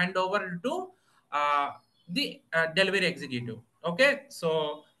to uh, the delivery executive. Okay,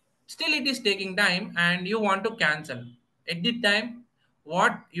 so still it is taking time and you want to cancel. At the time,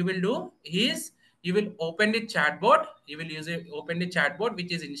 what you will do is you will open the chatbot, you will use it open the chatbot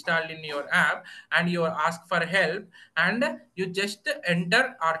which is installed in your app, and you ask for help, and you just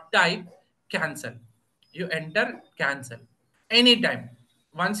enter or type cancel. You enter cancel anytime.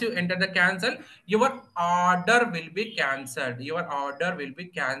 Once you enter the cancel, your order will be cancelled. Your order will be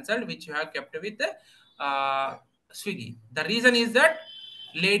cancelled which you have kept with Swiggy. The reason is that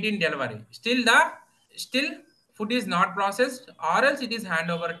late in delivery, still food is not processed, or else it is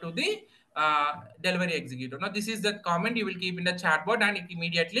hand over to the delivery executive. Now this is the comment you will keep in the chatbot and it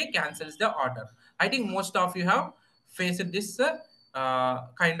immediately cancels the order. I think most of you have faced this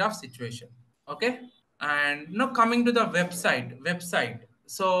kind of situation. Okay, and now coming to the website.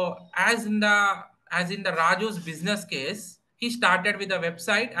 So as in the Raju's business case, he started with the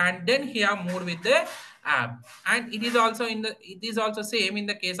website and then he have moved with the app, and it is also same in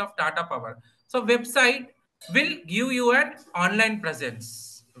the case of Tata Power. So website will give you an online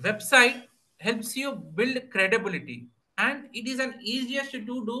presence. Website helps you build credibility, and it is an easiest to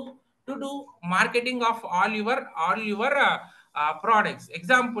do marketing of all your products.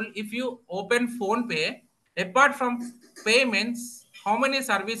 Example, if you open phone pay, apart from payments, how many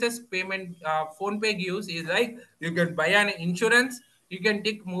services payment phone pay gives is like you can buy an insurance, you can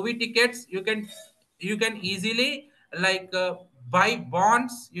take movie tickets, you can easily like buy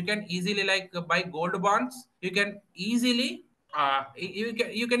bonds, you can easily like buy gold bonds, you can easily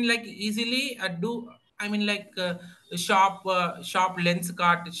you can like easily do, I mean like shop lens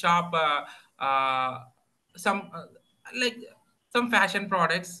card, shop some like some fashion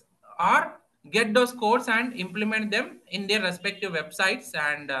products, or get those codes and implement them in their respective websites,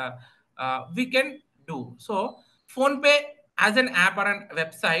 and we can do so. Phone pay as an app or an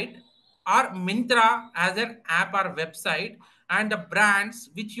website, or Mintra as an app or website, and the brands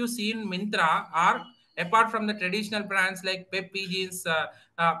which you see in Mintra are, apart from the traditional brands like Pepe Jeans,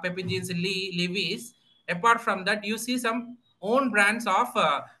 Levi's. Apart from that, you see some own brands of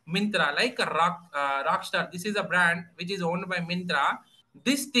Mintra, like Rockstar. This is a brand which is owned by Mintra.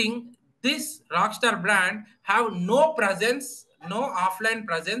 This thing, this Rockstar brand have no presence, no offline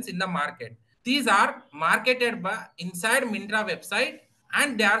presence in the market. These are marketed by inside Mintra website,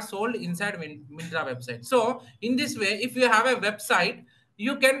 and they are sold inside Mintra website. So in this way, if you have a website,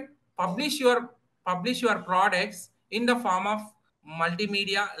 you can publish your products in the form of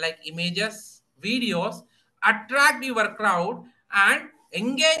multimedia like images, videos, attract your crowd and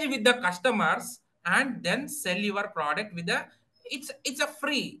engage with the customers, and then sell your product with a, it's a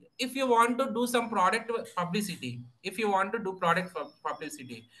free. If you want to do some product publicity, if you want to do product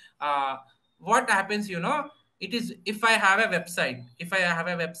publicity, uh, what happens, it is, if I have a website,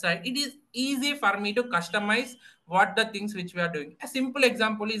 it is easy for me to customize what the things which we are doing. A simple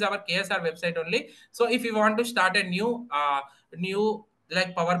example is our KSR website only. So if you want to start a new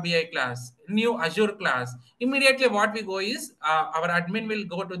like Power BI class, new Azure class, immediately what we go is our admin will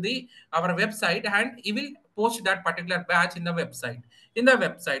go to the our website and he will post that particular batch in the website.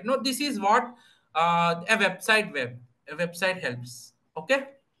 No, this is what a website helps. Okay,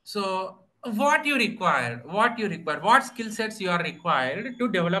 so what skill sets you are required to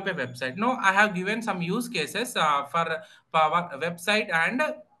develop a website. Now I have given some use cases for Power website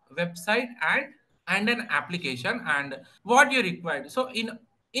and an application, and what you required. So in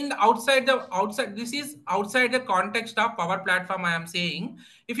the outside, this is outside the context of Power Platform, I am saying.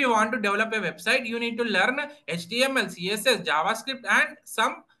 If you want to develop a website, you need to learn HTML, CSS, JavaScript, and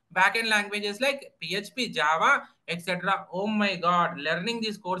some backend languages like PHP, Java, etc. Oh my God, learning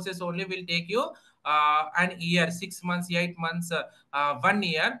these courses only will take you an year, 6 months, 8 months, 1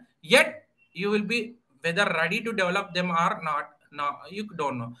 year. Yet you will be whether ready to develop them or not. No, you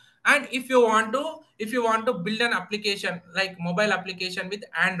don't know. And if you want to build an application like mobile application with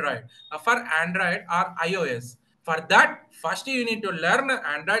Android, for Android or iOS, for that first you need to learn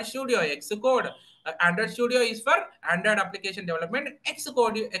Android Studio, Xcode, Android Studio is for Android application development.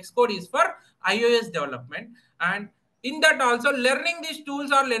 Xcode is for iOS development. And in that also, learning these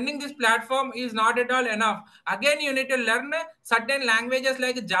tools or learning this platform is not at all enough. Again, you need to learn certain languages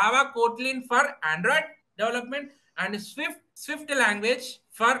like Java, Kotlin for Android development, and Swift language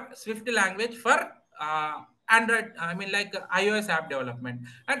for Android, I mean like iOS app development.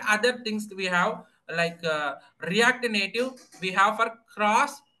 And other things we have like React Native we have for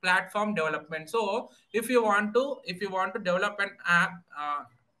cross platform development. So if you want to develop an app,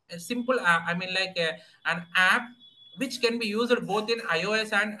 a simple app, I mean like an app which can be used both in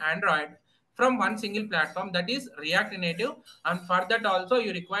iOS and Android from one single platform, that is React Native. And for that also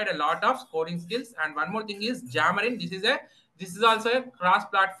you require a lot of coding skills. And one more thing is Xamarin. This is also a cross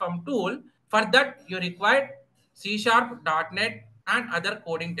platform tool. For that you require C sharp, .NET, and other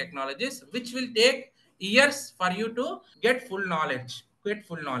coding technologies, which will take years for you to get full knowledge.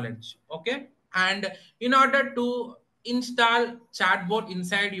 Okay. And in order to install chatbot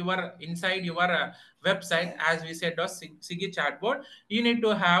inside your website, as we said, Sigi chatbot, you need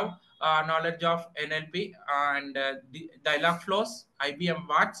to have knowledge of NLP and the dialog flows, IBM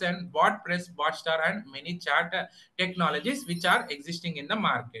Watson, WordPress, Botstar, and many chat technologies which are existing in the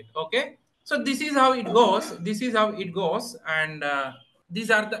market. Okay. So this is how it goes. And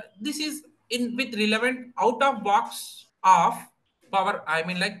this is in with relevant out of box of power, I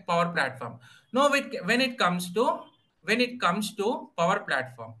mean like power platform. No, when it comes to power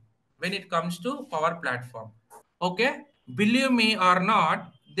platform, okay, believe me or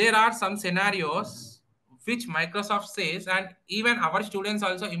not, there are some scenarios which Microsoft says, and even our students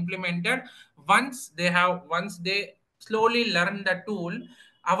also implemented. Once they slowly learn the tool,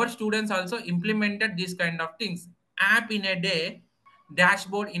 our students also implemented these kind of things. App in a day,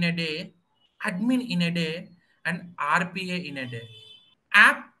 dashboard in a day, admin in a day, and RPA in a day.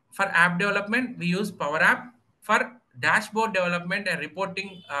 For app development we use Power App. For dashboard development and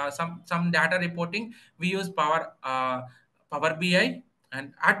reporting, some data reporting, we use Power BI.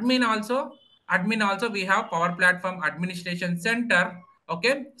 And admin also we have Power Platform Administration Center.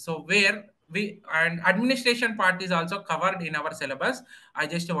 Okay, so where we and administration part is also covered in our syllabus. I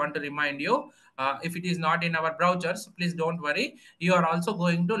just want to remind you, if it is not in our browsers, please don't worry, you are also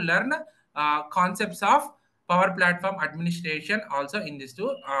going to learn concepts of Power Platform Administration also in this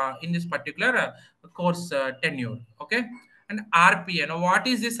particular course tenure. Okay. And RPA, now what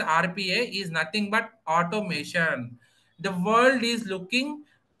is this? RPA is nothing but automation. The world is looking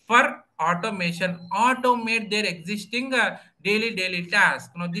for automation, automate their existing daily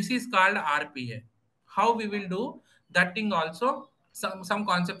task. Now this is called RPA. How we will do that thing also, some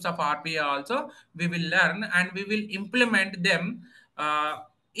concepts of RPA also we will learn, and we will implement them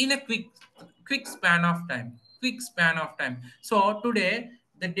in a quick span of time. So today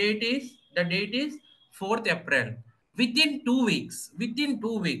the date is 4th April. Within 2 weeks,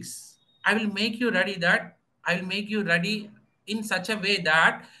 I will make you ready in such a way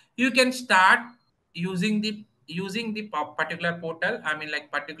that you can start using the particular portal, I mean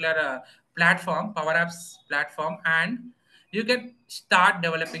like particular platform, Power Apps platform. And you can start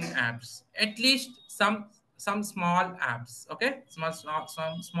developing apps, at least some small apps. Okay, some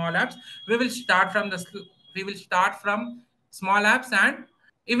small apps. We will start from small apps, and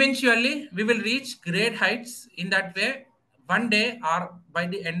eventually we will reach great heights. In that way, one day or by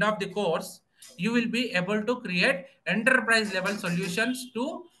the end of the course, you will be able to create enterprise level solutions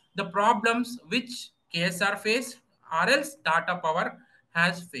to the problems which KSR faced or else Tata Power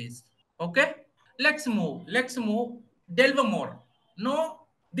has faced. Okay, let's move delve more. No,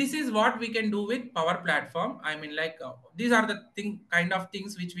 this is what we can do with Power Platform. I mean like these are the kind of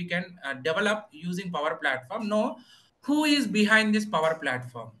things which we can develop using Power Platform. No, who is behind this Power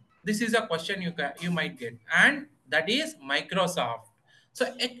Platform? This is a question you might get, and that is Microsoft. So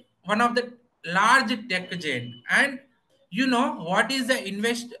one of the large tech giant. And you know what is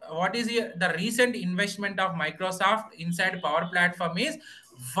the recent investment of Microsoft inside Power Platform is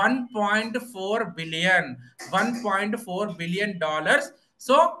 1.4 billion, 1.4 billion dollars.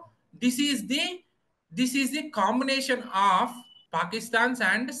 So this is the combination of Pakistan's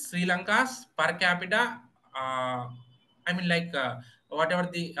and Sri Lanka's per capita, I mean like whatever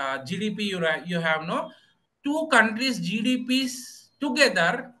the GDP you have, no, two countries GDPs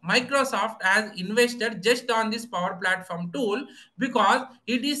together. Microsoft has invested just on this Power Platform tool, because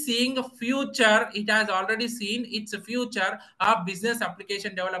it is seeing a future. It has already seen its future of business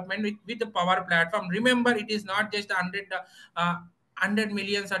application development with the Power Platform. Remember, it is not just 100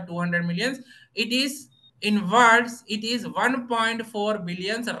 millions or 200 millions. It is, in words, it is 1.4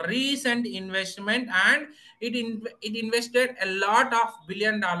 billions recent investment. And it invested a lot of $1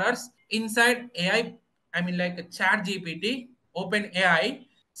 billion inside AI. I mean, like Chat GPT, Open AI,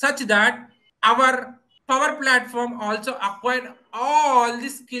 such that our Power Platform also acquired all the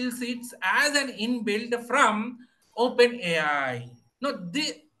skill sets as an inbuilt from Open AI. No,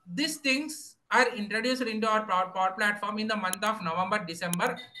 these things are introduced into our Power Platform in the month of November,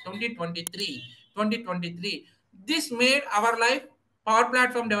 December 2023. 2023. This made our life, Power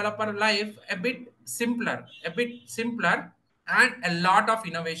Platform developer life, a bit simpler, and a lot of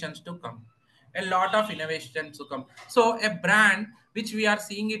innovations to come. A lot of innovations to come. So a brand which we are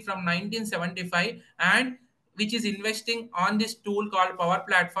seeing it from 1975 and which is investing on this tool called Power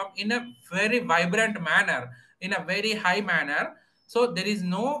Platform in a very vibrant manner, in a very high manner. So there is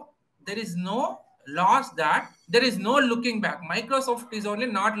no loss, that there is no looking back. Microsoft is only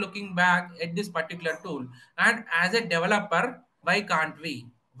not looking back at this particular tool. And as a developer, why can't we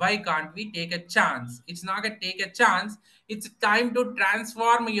take a chance? It's not a take a chance. It's time to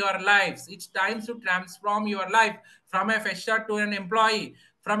transform your lives. It's time to transform your life from a fresher to an employee,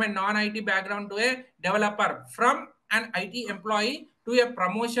 from a non-IT background to a developer, from an IT employee to a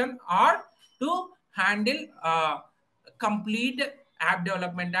promotion, or to handle complete app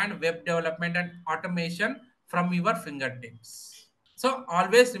development and web development and automation from your fingertips. So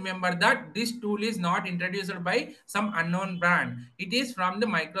always remember that this tool is not introduced by some unknown brand. It is from the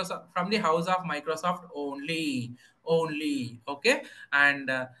Microsoft, from the house of Microsoft only. Only. Okay.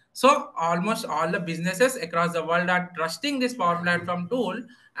 And so almost all the businesses across the world are trusting this Power Platform tool.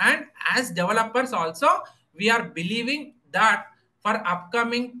 And as developers also, we are believing that for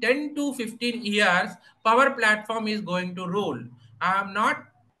upcoming 10 to 15 years, Power Platform is going to rule. I am not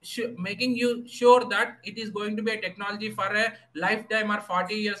making you sure that it is going to be a technology for a lifetime or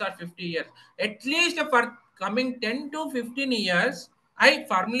 40 years or 50 years. At least for coming 10 to 15 years, I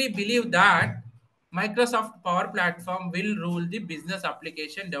firmly believe that Microsoft Power Platform will rule the business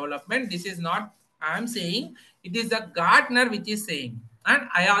application development. This is not I am saying, it is the Gartner which is saying. And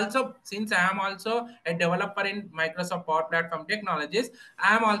I also, since I am also a developer in Microsoft Power Platform technologies,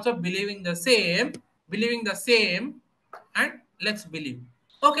 I am also believing the same, and let's believe.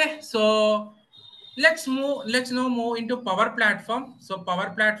 Okay, so let's now move into Power Platform. So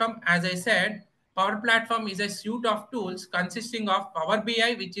Power Platform, as I said, Power Platform is a suite of tools consisting of Power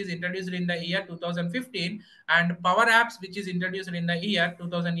BI, which is introduced in the year 2015, and Power Apps, which is introduced in the year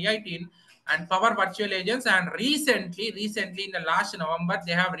 2018, and Power Virtual Agents. And recently in the last November,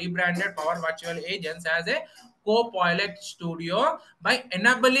 they have rebranded Power Virtual Agents as a Copilot Studio by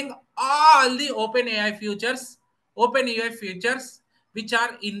enabling all the Open AI features which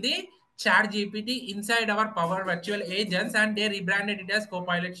are in the Chat GPT inside our Power Virtual Agents, and they rebranded it as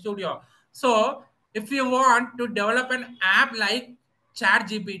Copilot Studio. So, if you want to develop an app like Chat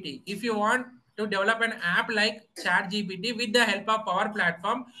GPT, if you want to develop an app like Chat GPT with the help of Power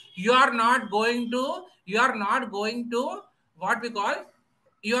Platform, you are not going to what we call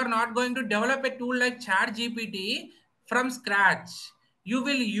you are not going to develop a tool like Chat GPT from scratch. You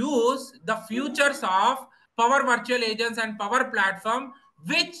will use the features of Power Virtual Agents and Power Platform,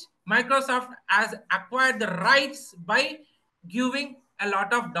 which Microsoft has acquired the rights by giving a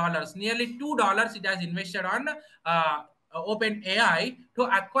lot of dollars, nearly $2 it has invested on Open AI to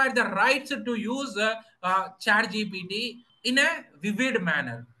acquire the rights to use Chat GPT in a vivid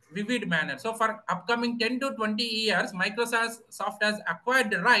manner. So for upcoming 10 to 20 years, Microsoft has acquired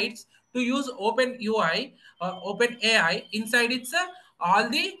the rights to use Open UI, Open AI inside its all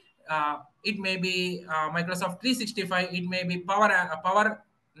the it may be Microsoft 365, it may be Power,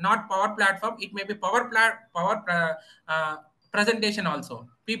 not Power Platform, it may be presentation also,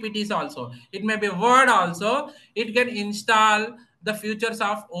 PPTs also, it may be Word also. It can install the features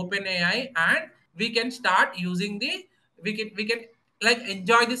of Open AI, and we can start using the we can like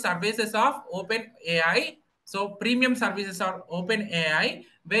enjoy the services of Open AI. So premium services are Open AI.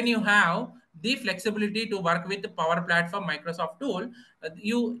 When you have the flexibility to work with the Power Platform Microsoft tool,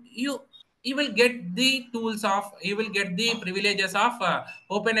 you will get the tools of, you will get the privileges of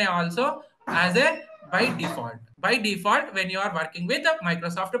Open AI also as a by default when you are working with the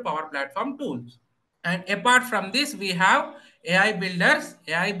Microsoft Power Platform tools. And apart from this, we have AI builders.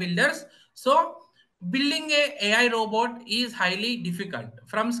 So building a AI robot is highly difficult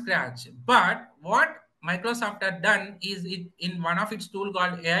from scratch, but what Microsoft has done is, it in one of its tool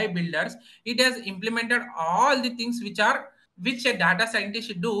called AI builders, it has implemented all the things which a data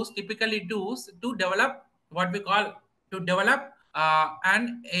scientist typically does to develop what we call to develop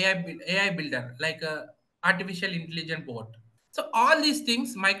an AI builder, like a artificial intelligence bot. So all these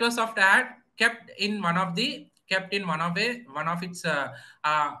things Microsoft had kept in one of its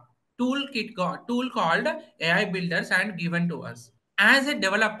uh, tool called AI builders and given to us. As a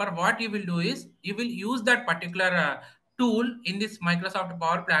developer, what you will do is you will use that particular tool in this Microsoft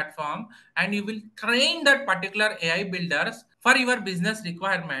Power Platform, and you will train that particular AI builders for your business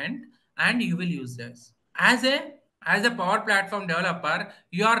requirement, and you will use this. As a Power Platform developer,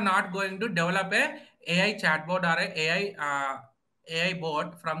 you are not going to develop a AI chatbot or a AI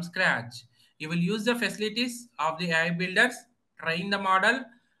bot from scratch. You will use the facilities of the AI builders, train the model,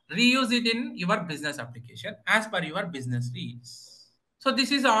 reuse it in your business application as per your business needs. So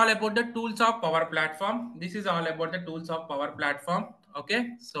this is all about the tools of Power Platform. This is all about the tools of Power Platform. Okay.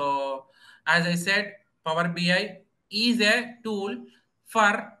 So as I said, Power BI is a tool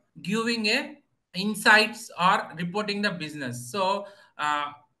for giving a insights or reporting the business. So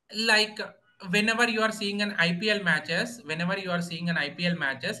like whenever you are seeing an IPL matches, whenever you are seeing an IPL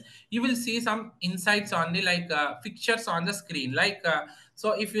matches, you will see some insights on the like pictures on the screen. Like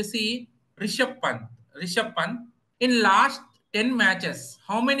so, if you see Rishabh Pant in last 10 matches,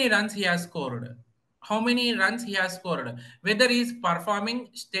 how many runs he has scored? How many runs he has scored? Whether he is performing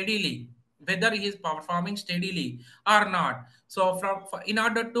steadily, whether he is performing steadily or not. So in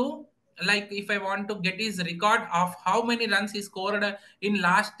order to like if I want to get his record of how many runs he scored in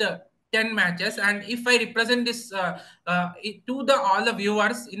last 10 matches, and if I represent this to the all the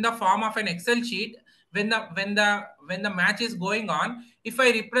viewers in the form of an Excel sheet, when the match is going on, if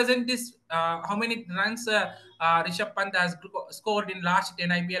I represent this how many runs Rishabh Pant has scored in last 10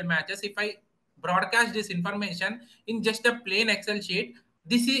 IPL matches, if I broadcast this information in just a plain Excel sheet,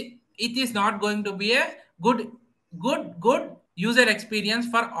 this is it is not going to be a good user experience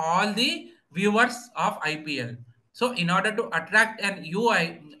for all the viewers of IPL. So in order to attract an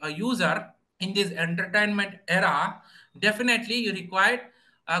UI a user in this entertainment era, definitely you require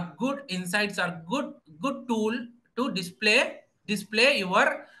a good insights or good tool to display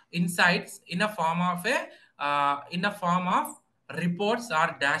your insights in a form of a in a form of reports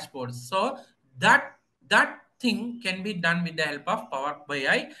or dashboards. So that thing can be done with the help of Power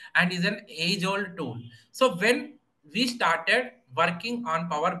BI and is an age-old tool. So when we started working on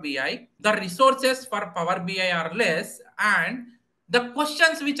Power BI, the resources for Power BI are less, and the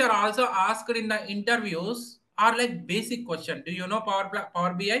questions which are also asked in the interviews are like basic question. Do you know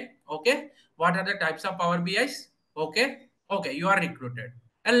Power BI? Okay. What are the types of Power BIs? Okay. Okay. You are recruited.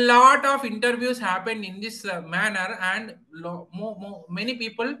 A lot of interviews happen in this manner, and many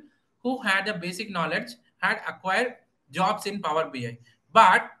people who had a basic knowledge had acquired jobs in Power BI.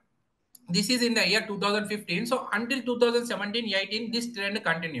 But this is in the year 2015. So until 2017-18, this trend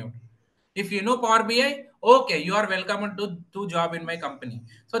continued. If you know Power BI, okay, you are welcome to job in my company.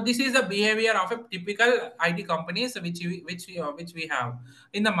 So this is the behavior of a typical IT companies which we have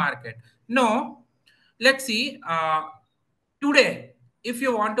in the market. No, let's see. Today, if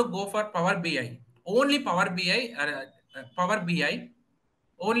you want to go for Power BI, only Power BI,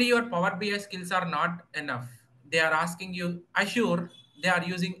 only your Power BI skills are not enough. They are asking you Azure, they are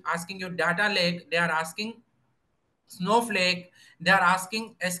asking you data lake, they are asking Snowflake, they are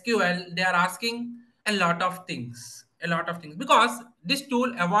asking SQL, they are asking a lot of things because this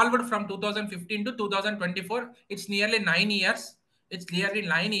tool evolved from 2015 to 2024. It's nearly 9 years. It's nearly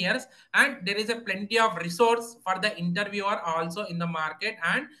 9 years, and there is a plenty of resource for the interviewer also in the market,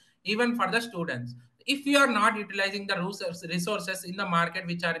 and even for the students. If you are not utilizing the resources in the market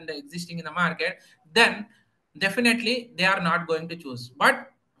which are in the existing in the market, then definitely they are not going to choose. But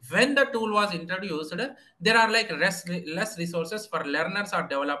when the tool was introduced, there are like less resources for learners or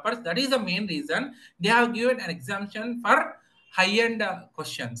developers. That is the main reason they have given an exemption for high-end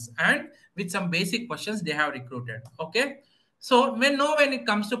questions, and with some basic questions they have recruited. Okay. So when it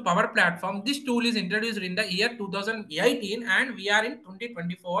comes to Power Platform, this tool is introduced in the year 2018, and we are in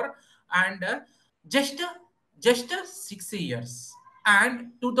 2024, and just 6 years,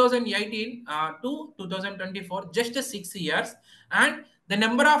 and 2018 to 2024, just 6 years, and the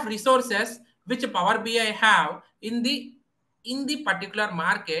number of resources which Power BI have in the particular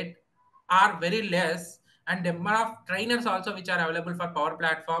market are very less, and number of trainers also which are available for Power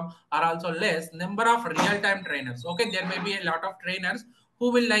Platform are also less. Number of real-time trainers. Okay, there may be a lot of trainers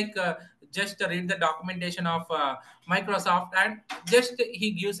who will like just read the documentation of Microsoft, and just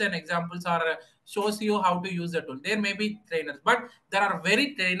he gives an examples or shows you how to use the tool. There may be trainers, but there are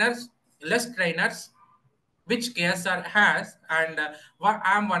very trainers, less trainers which KSR has, and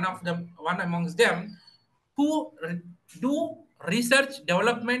I'm one amongst them who do research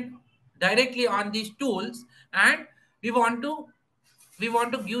development directly on these tools, and we want to we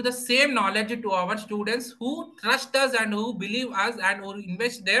want to give the same knowledge to our students who trust us and who believe us and who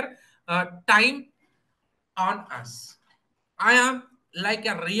invest their time on us. I am like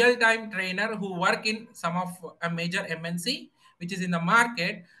a real-time trainer who work in some of a major MNC which is in the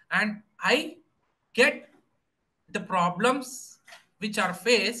market, and I get the problems which are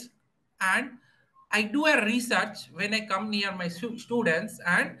faced, and I do a research when I come near my students,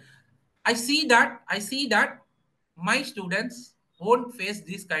 and I see that my students won't face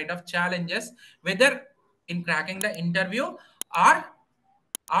these kind of challenges, whether in cracking the interview or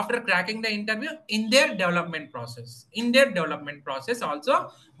after cracking the interview in their development process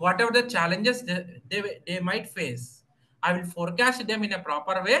also, whatever the challenges they might face, I will forecast them in a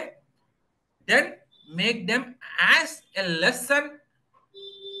proper way, then make them as a lesson,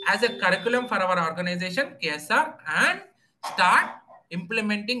 as a curriculum for our organization KSR, and start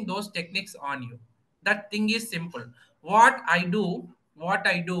implementing those techniques on you. That thing is simple. What I do or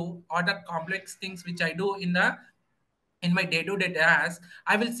the complex things which I do in my day-to-day tasks,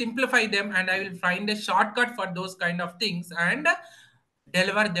 I will simplify them and I will find a shortcut for those kind of things and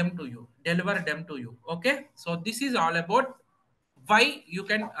deliver them to you. Okay, so this is all about why you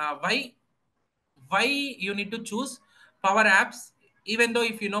can why you need to choose Power Apps, even though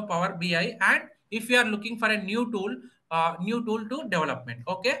if you know Power BI, and if you are looking for a new tool to development.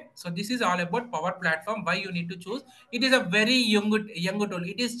 Okay, so this is all about Power Platform. Why you need to choose? It is a very young tool.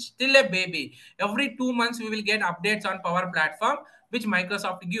 It is still a baby. Every 2 months we will get updates on Power Platform, which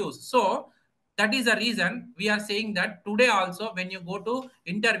Microsoft gives. So that is the reason we are saying that today also when you go to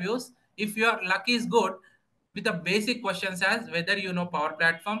interviews, if your luck is good, with the basic questions as whether you know Power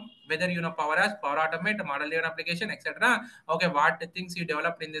Platform, whether you know Power Apps, Power Automate, model driven application, etc. Okay, what things you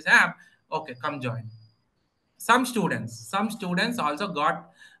developed in this app? Okay, come join. Some students also got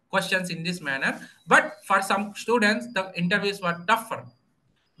questions in this manner, but for some students the interviews were tougher.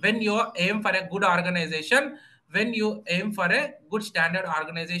 When you aim for a good organization, when you aim for a good standard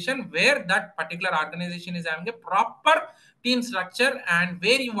organization where that particular organization is having a proper team structure and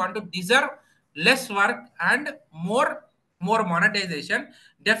where you want to deserve less work and more monetization,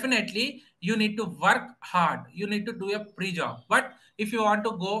 definitely you need to work hard, you need to do a pre-job. But if you want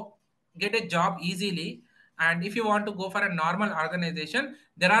to go get a job easily, and if you want to go for a normal organization,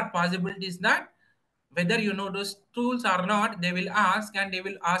 there are possibilities that whether you know those tools or not, they will ask, and they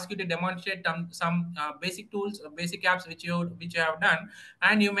will ask you to demonstrate some basic tools, basic apps which you have done,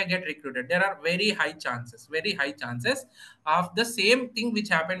 and you may get recruited. There are very high chances of the same thing which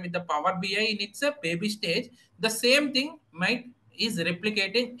happened with the Power BI in its a baby stage. The same thing might is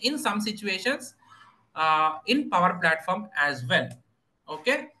replicating in some situations in Power Platform as well.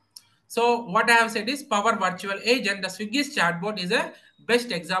 Okay, so what I have said is Power Virtual Agent. The Swiggy's chatbot is a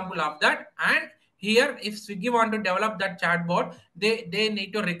best example of that. And here, if Swiggy want to develop that chatbot, they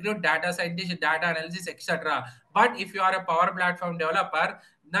need to recruit data scientists, data analysis, etc. But if you are a Power Platform developer,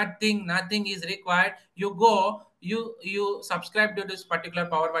 nothing is required. You go, you subscribe to this particular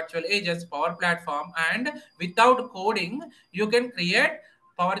Power Virtual Agents Power Platform, and without coding, you can create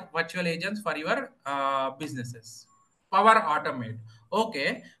Power Virtual Agents for your businesses. Power Automate.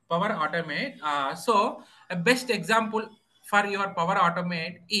 Okay, Power Automate. So a best example for your Power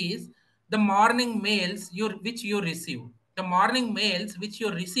Automate is the morning mails which you receive. The morning mails which you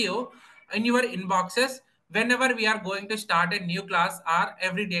receive in your inboxes whenever we are going to start a new class or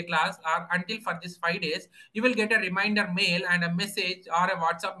everyday class, or until for this 5 days, you will get a reminder mail and a message or a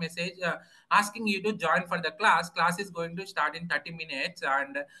WhatsApp message asking you to join for the class. Class is going to start in 30 minutes,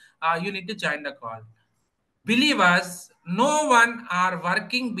 and you need to join the call. Believe us, no one are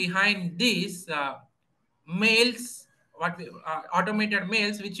working behind these mails, automated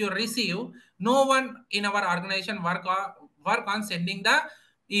mails which you receive. No one in our organization work on sending the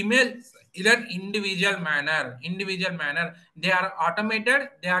emails in an individual manner. They are automated,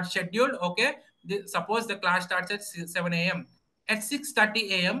 they are scheduled. Okay, suppose the class starts at 7 a.m. At 6:30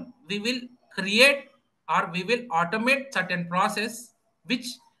 a.m. we will create, or we will automate certain process which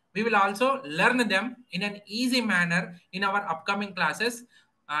we will also learn them in an easy manner in our upcoming classes.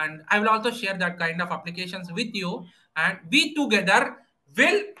 And I will also share that kind of applications with you, and we together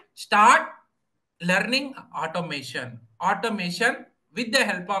will start learning automation with the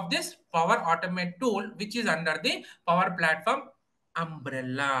help of this Power Automate tool, which is under the Power Platform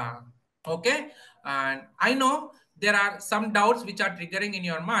umbrella. Okay, and I know there are some doubts which are triggering in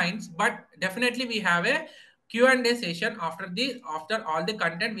your minds, but definitely we have a Q&A session after all the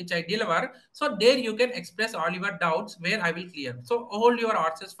content which I deliver. So there you can express all your doubts where I will clear. So hold your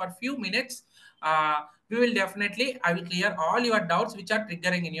answers for few minutes. We will definitely, I will clear all your doubts which are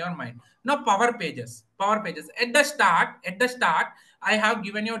triggering in your mind. Now power pages at the start I have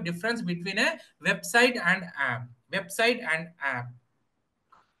given you a difference between a website and app.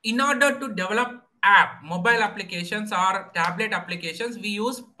 In order to develop app, mobile applications or tablet applications, we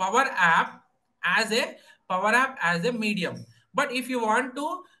use Power App as a Power App as a medium. But if you want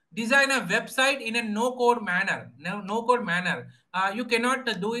to design a website in a no code manner, you cannot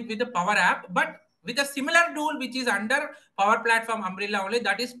do it with the Power App, but with a similar tool which is under Power Platform umbrella only,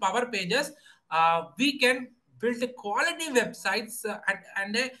 that is Power Pages. We can build a quality websites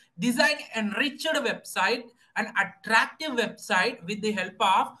and a design enriched website, an attractive website with the help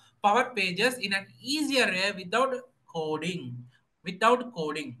of Power Pages in an easier way coding. Without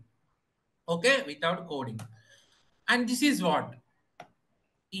coding. Okay, without coding. And this is what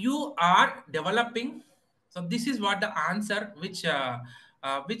you are developing. So this is what the answer which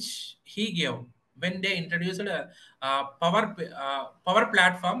he gave when they introduced Power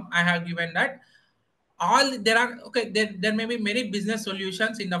Platform. I have given that all there are, okay, there may be many business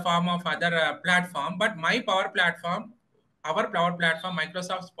solutions in the form of other platform, but my Power Platform, our Power Platform,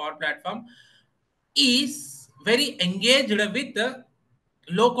 Microsoft's Power Platform is very engaged with the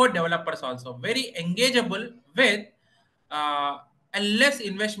low code developers, also very engageable with uh, a less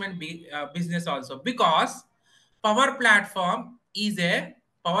investment business also, because power platform is a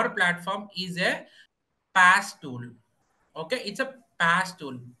power platform is a pass tool. Okay, it's a pass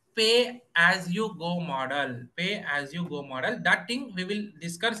tool, pay as you go model, pay as you go model. That thing we will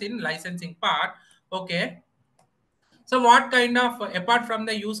discuss in licensing part. Okay, so what kind of, apart from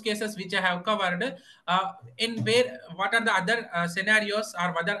the use cases which I have covered, in where what are the other scenarios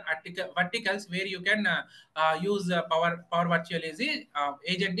or other verticals where you can use power virtual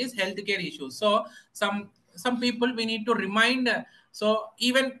agent is healthcare issues. So some people we need to remind. So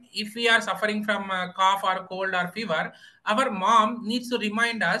even if we are suffering from cough or cold or fever, our mom needs to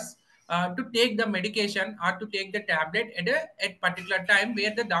remind us to take the medication or to take the tablet at a at particular time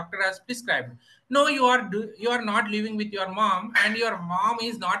where the doctor has prescribed. No, you are not living with your mom, and your mom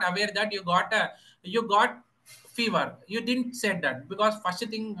is not aware that you got fever. You didn't said that, because first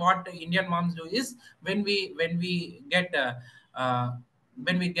thing what Indian moms do is uh,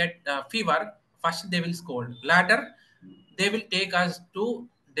 when we get fever, first they will scold. Later, they will take us to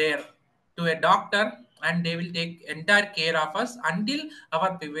their to a doctor, and they will take entire care of us until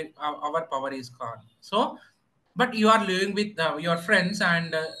our power is gone. So but you are living with your friends,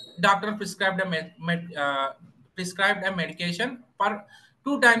 and doctor prescribed a medication for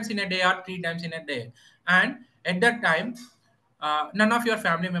 2 times in a day or 3 times in a day, and at that time none of your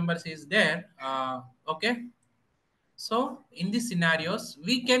family members is there. Okay, so in these scenarios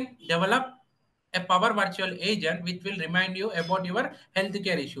we can develop a power virtual agent which will remind you about your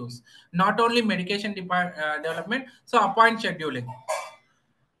healthcare issues, not only medication development. So appoint scheduling.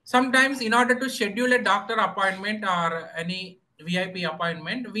 Sometimes, in order to schedule a doctor appointment or any VIP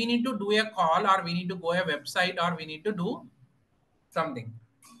appointment, we need to do a call, or we need to go a website, or we need to do something.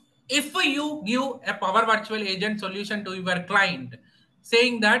 If you give a power virtual agent solution to your client,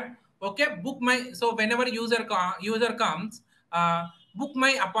 saying that okay, book my, so whenever user comes, book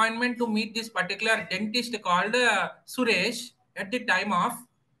my appointment to meet this particular dentist called Suresh at the time of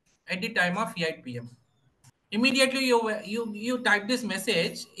 8 p.m. Immediately you type this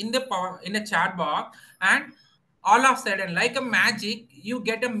message in the in a chat box, and all of a sudden, like a magic, you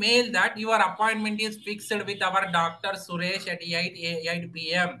get a mail that your appointment is fixed with our doctor Suresh at 8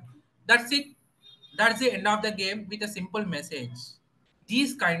 p.m. That's it. That's the end of the game with a simple message.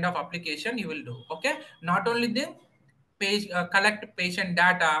 These kind of application you will do. Okay, not only the page collect patient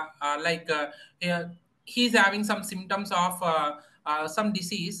data, uh, he's having some symptoms of some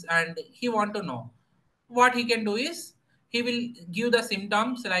disease, and he want to know. What he can do is he will give the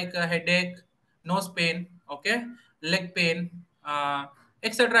symptoms like a headache, nose pain, okay, leg pain,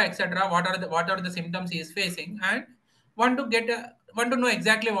 etc., etc. What are the symptoms he is facing, and want to know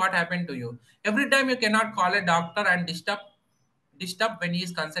exactly what happened to you. Every time you cannot call a doctor and disturb when he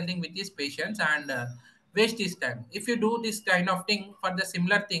is consulting with his patients, and waste his time. If you do this kind of thing for the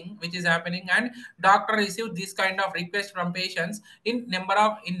similar thing which is happening, and doctor receive this kind of request from patients in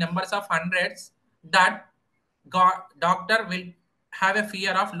numbers of hundreds, that doctor will have a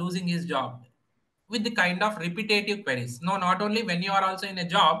fear of losing his job with the kind of repetitive queries. No, not only when you are also in a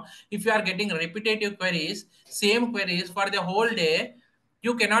job, if you are getting repetitive queries, same queries for the whole day,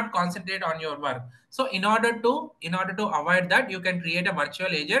 you cannot concentrate on your work. So in order to avoid that, you can create a virtual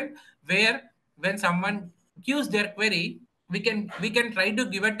agent where when someone gives their query, we can try to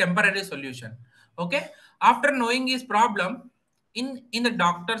give a temporary solution. Okay, after knowing his problem, in the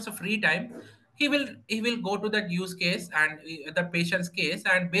doctor's free time, he will go to that use case and the patient's case,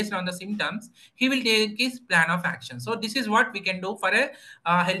 and based on the symptoms he will take his plan of action. So this is what we can do for a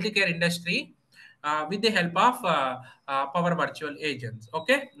healthcare industry. with the help of Power Virtual Agents.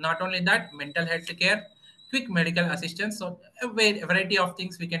 Okay, not only that, mental health care, quick medical assistance. So a variety of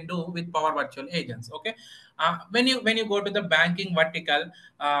things we can do with Power Virtual Agents. Okay, when you go to the banking vertical,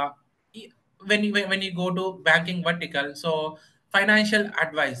 uh, when you go to banking vertical, so financial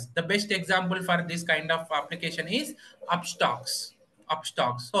advice, the best example for this kind of application is upstocks.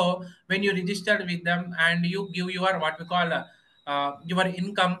 So when you register with them and you give your what we call your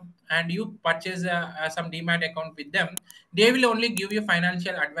income, and you purchase some demat account with them, they will only give you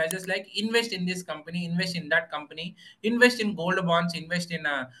financial advices like invest in this company, invest in that company, invest in gold bonds, invest in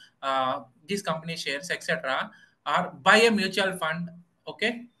this company shares, etc., or buy a mutual fund.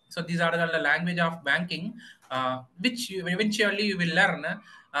 Okay, so these are the language of banking, which you, eventually you will learn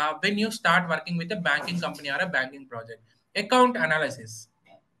when you start working with a banking company or a banking project. Account analysis,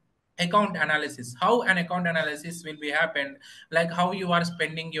 how an account analysis will be happened, like how you are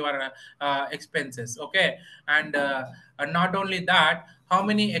spending your expenses. Okay, and not only that, how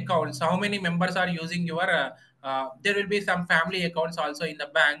many accounts, how many members are using your there will be some family accounts also in the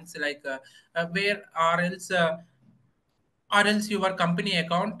banks, like where or else your company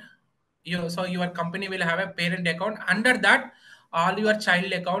account, so your company will have a parent account, under that all your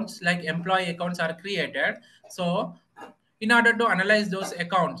child accounts like employee accounts are created. So in order to analyze those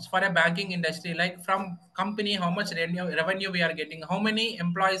accounts for a banking industry, like from company, how much revenue we are getting, how many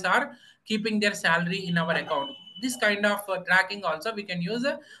employees are keeping their salary in our account, this kind of tracking also we can use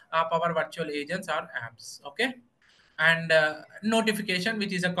Power Virtual Agents or apps. Okay, and notification,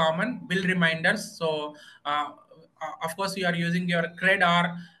 which is a common bill reminders. So of course you are using your cred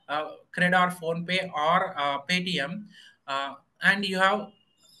or phone pay or paytm, and you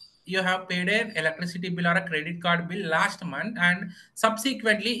have paid an electricity bill or a credit card bill last month, and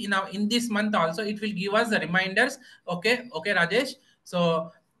subsequently in this month also it will give us the reminders. Okay, Rajesh,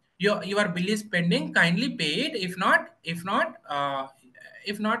 so your bill is pending, kindly pay it. If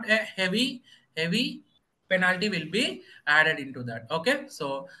not a heavy penalty will be added into that. Okay,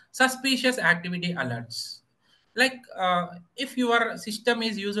 so suspicious activity alerts, like if your system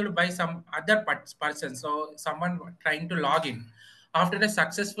is used by some other person, so someone trying to log in after a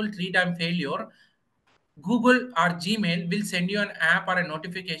successful three-time failure, Google or Gmail will send you an app or a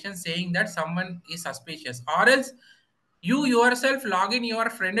notification saying that someone is suspicious, or else you yourself log in your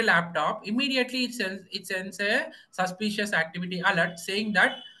friend laptop, immediately it sends a suspicious activity alert saying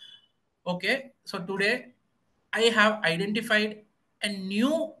that, okay, so today I have identified a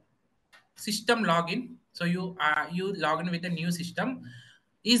new system login. So you log in with a new system.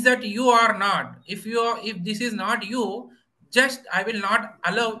 Is that you or not? If this is not you, just I will not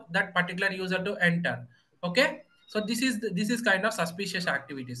allow that particular user to enter. Okay. So this is kind of suspicious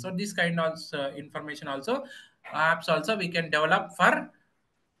activity. So this kind of information also, apps also we can develop for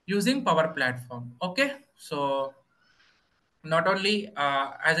using Power Platform. Okay. So not only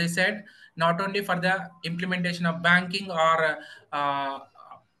as I said, not only for the implementation of banking or uh,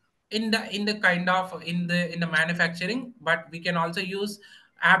 in the kind of in the manufacturing, but we can also use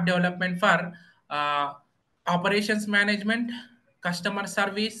app development for uh, operations management, customer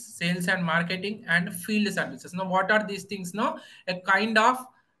service, sales and marketing, and field services. Now what are these things? No, a kind of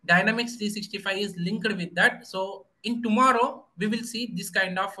Dynamics 365 is linked with that. So in tomorrow we will see this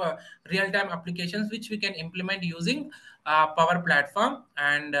kind of real-time applications which we can implement using Power Platform.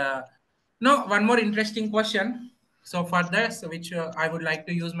 And now one more interesting question. So for this, which I would like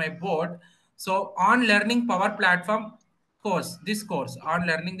to use my board. So on learning Power Platform course on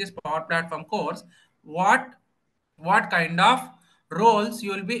learning this Power Platform course, what what kind of roles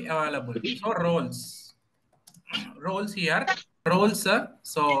you will be available? So roles here,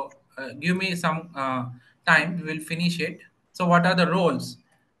 so give me some time, we will finish it. So what are the roles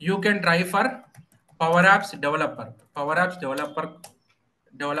you can try for? Power apps developer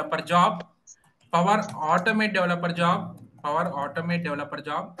job, power automate developer job, power automate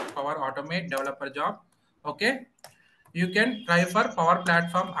developer job. Okay, you can try for Power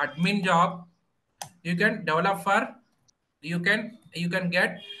Platform admin job. You can develop for, you can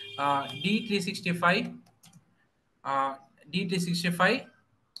get D365, uh, D365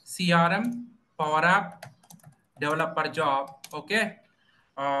 CRM, Power App developer job. Okay,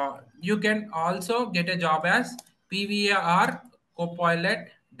 you can also get a job as PVAR Copilot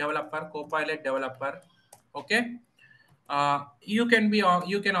developer. Okay, you can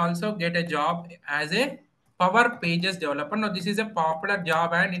also get a job as a Power Pages developer. Now this is a popular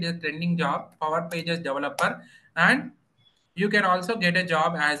job and it is a trending job, Power Pages developer. And you can also get a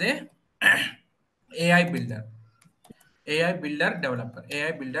job as a AI builder, AI builder developer.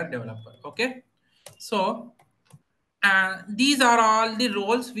 Okay, so These are all the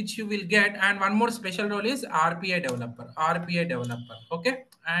roles which you will get, and one more special role is RPA developer. Okay,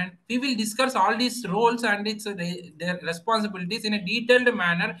 and we will discuss all these roles and its their responsibilities in a detailed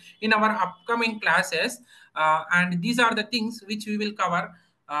manner in our upcoming classes. And these are the things which we will cover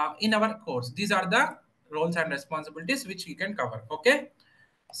in our course. These are the roles and responsibilities which we can cover. Okay,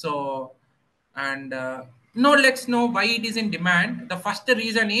 so and no, let's know why it is in demand. The first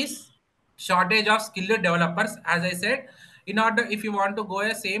reason is shortage of skilled developers. As I said, in order, if you want to go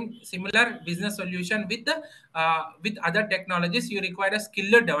a same similar business solution with other technologies, you require a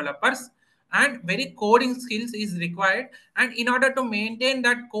skilled developers, and very coding skills is required. And in order to maintain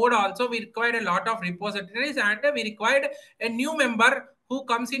that code also, we required a lot of repositories, and we required a new member who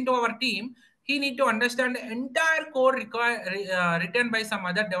comes into our team. He need to understand the entire code written by some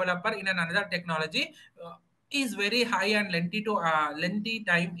other developer in another technology. Is very high and lengthy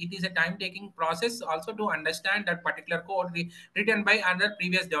time. It is a time taking process also to understand that particular code written by another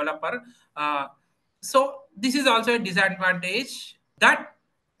previous developer. So this is also a disadvantage that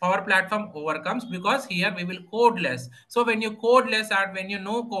Power Platform overcomes, because here we will code less. So when you code less and when you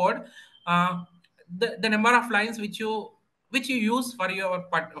know code, uh, the number of lines which you use for your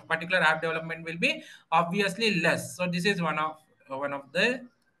particular app development will be obviously less. So this is one of the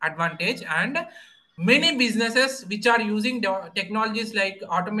advantage. And many businesses which are using technologies like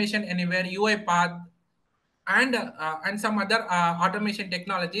automation anywhere, UiPath, and some other automation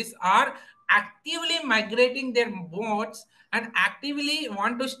technologies are actively migrating their boards and actively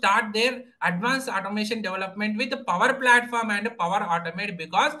want to start their advanced automation development with the Power Platform and Power Automate,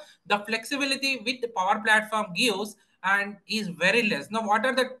 because the flexibility with the Power Platform gives and is very less. Now, what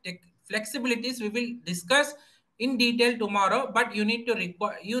are the flexibilities we will discuss in detail tomorrow, but you need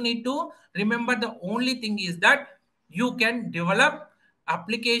to remember the only thing is that you can develop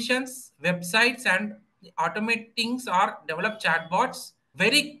applications, websites, and automate things or develop chatbots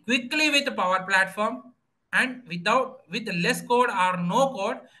very quickly with the Power Platform. And with less code or no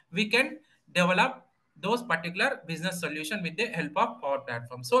code, we can develop those particular business solution with the help of Power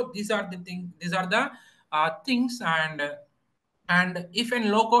Platform. So these are the things. And if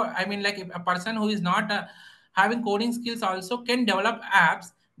in low code, I mean, like, if a person who is not having coding skills also can develop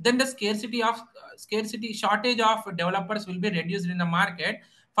apps, then the scarcity shortage of developers will be reduced in the market,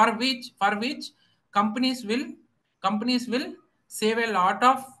 for which companies will companies will save a lot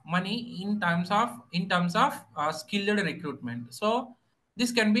of money in terms of skilled recruitment. So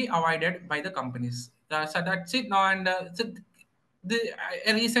this can be avoided by the companies. So that's it now. And a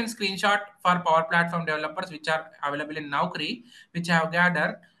recent screenshot for Power Platform developers, which are available in Naukri, which I have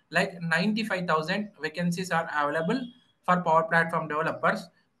gathered, like 95,000 vacancies are available for Power Platform developers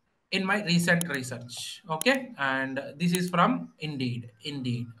in my recent research. Okay, and this is from Indeed.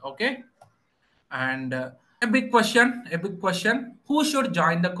 Okay, and a big question, who should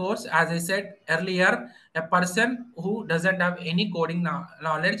join the course? As I said earlier, a person who doesn't have any coding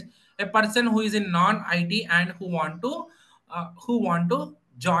knowledge, a person who is in non-IT and who want to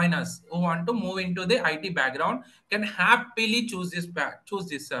join us, who want to move into the IT background, can happily choose this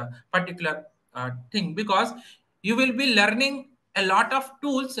particular thing, because you will be learning a lot of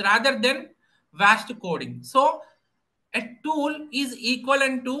tools rather than vast coding. So a tool is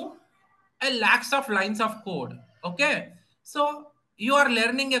equivalent to a lakhs of lines of code. Okay, so you are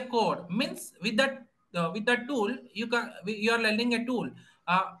learning a code means with that tool you are learning a tool.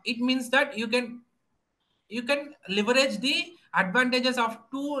 It means that you can leverage the advantages of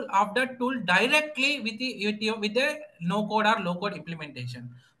that tool directly with the no code or low code implementation.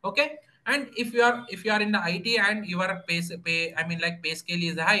 Okay, and if you are in the IT and your pay, I mean, like, pay scale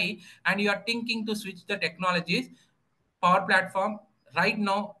is high, and you are thinking to switch the technologies, Power Platform right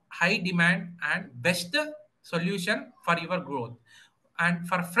now high demand and best solution for your growth. And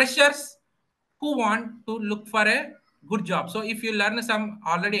for freshers who want to look for a good job, so if you learn some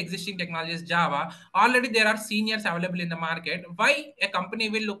already existing technologies, Java, already there are seniors available in the market. Why a company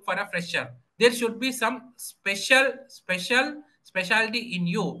will look for a fresher? There should be some specialty in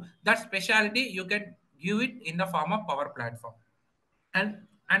you. That specialty you can give it in the form of Power Platform. And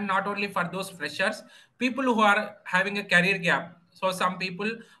not only for those freshers, people who are having a career gap. So some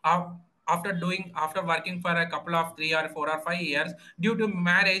people are, after working for a couple of 3 or 4 or 5 years, due to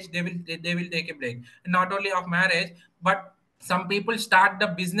marriage, they will take a break. Not only of marriage, but some people start the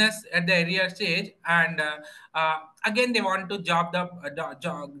business at the earlier stage, and again they want to join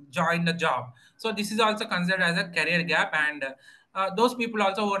the job. So this is also considered as a career gap. And those people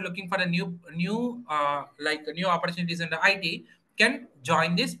also who are looking for a new opportunities in the IT can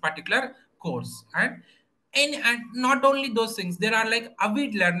join this particular course. And not only those things, there are like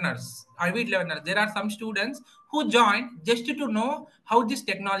avid learners. There are some students who joined just to know how this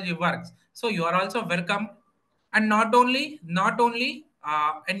technology works. So you are also welcome. And not only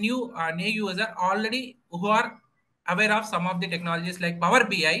a new user already who are aware of some of the technologies like Power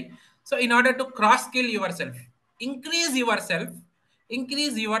BI. So in order to cross skill yourself, increase yourself,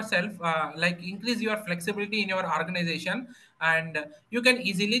 increase your flexibility in your organization, and you can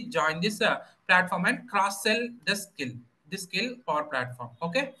easily join this platform and cross sell the skill power platform.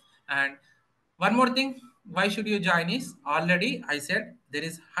 Okay. And one more thing, why should you join is already I said there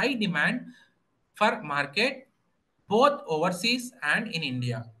is high demand for market both overseas and in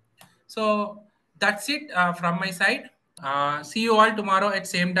India. So that's it from my side. See you all tomorrow at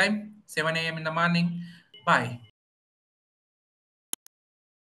same time, 7 a.m. in the morning. Bye.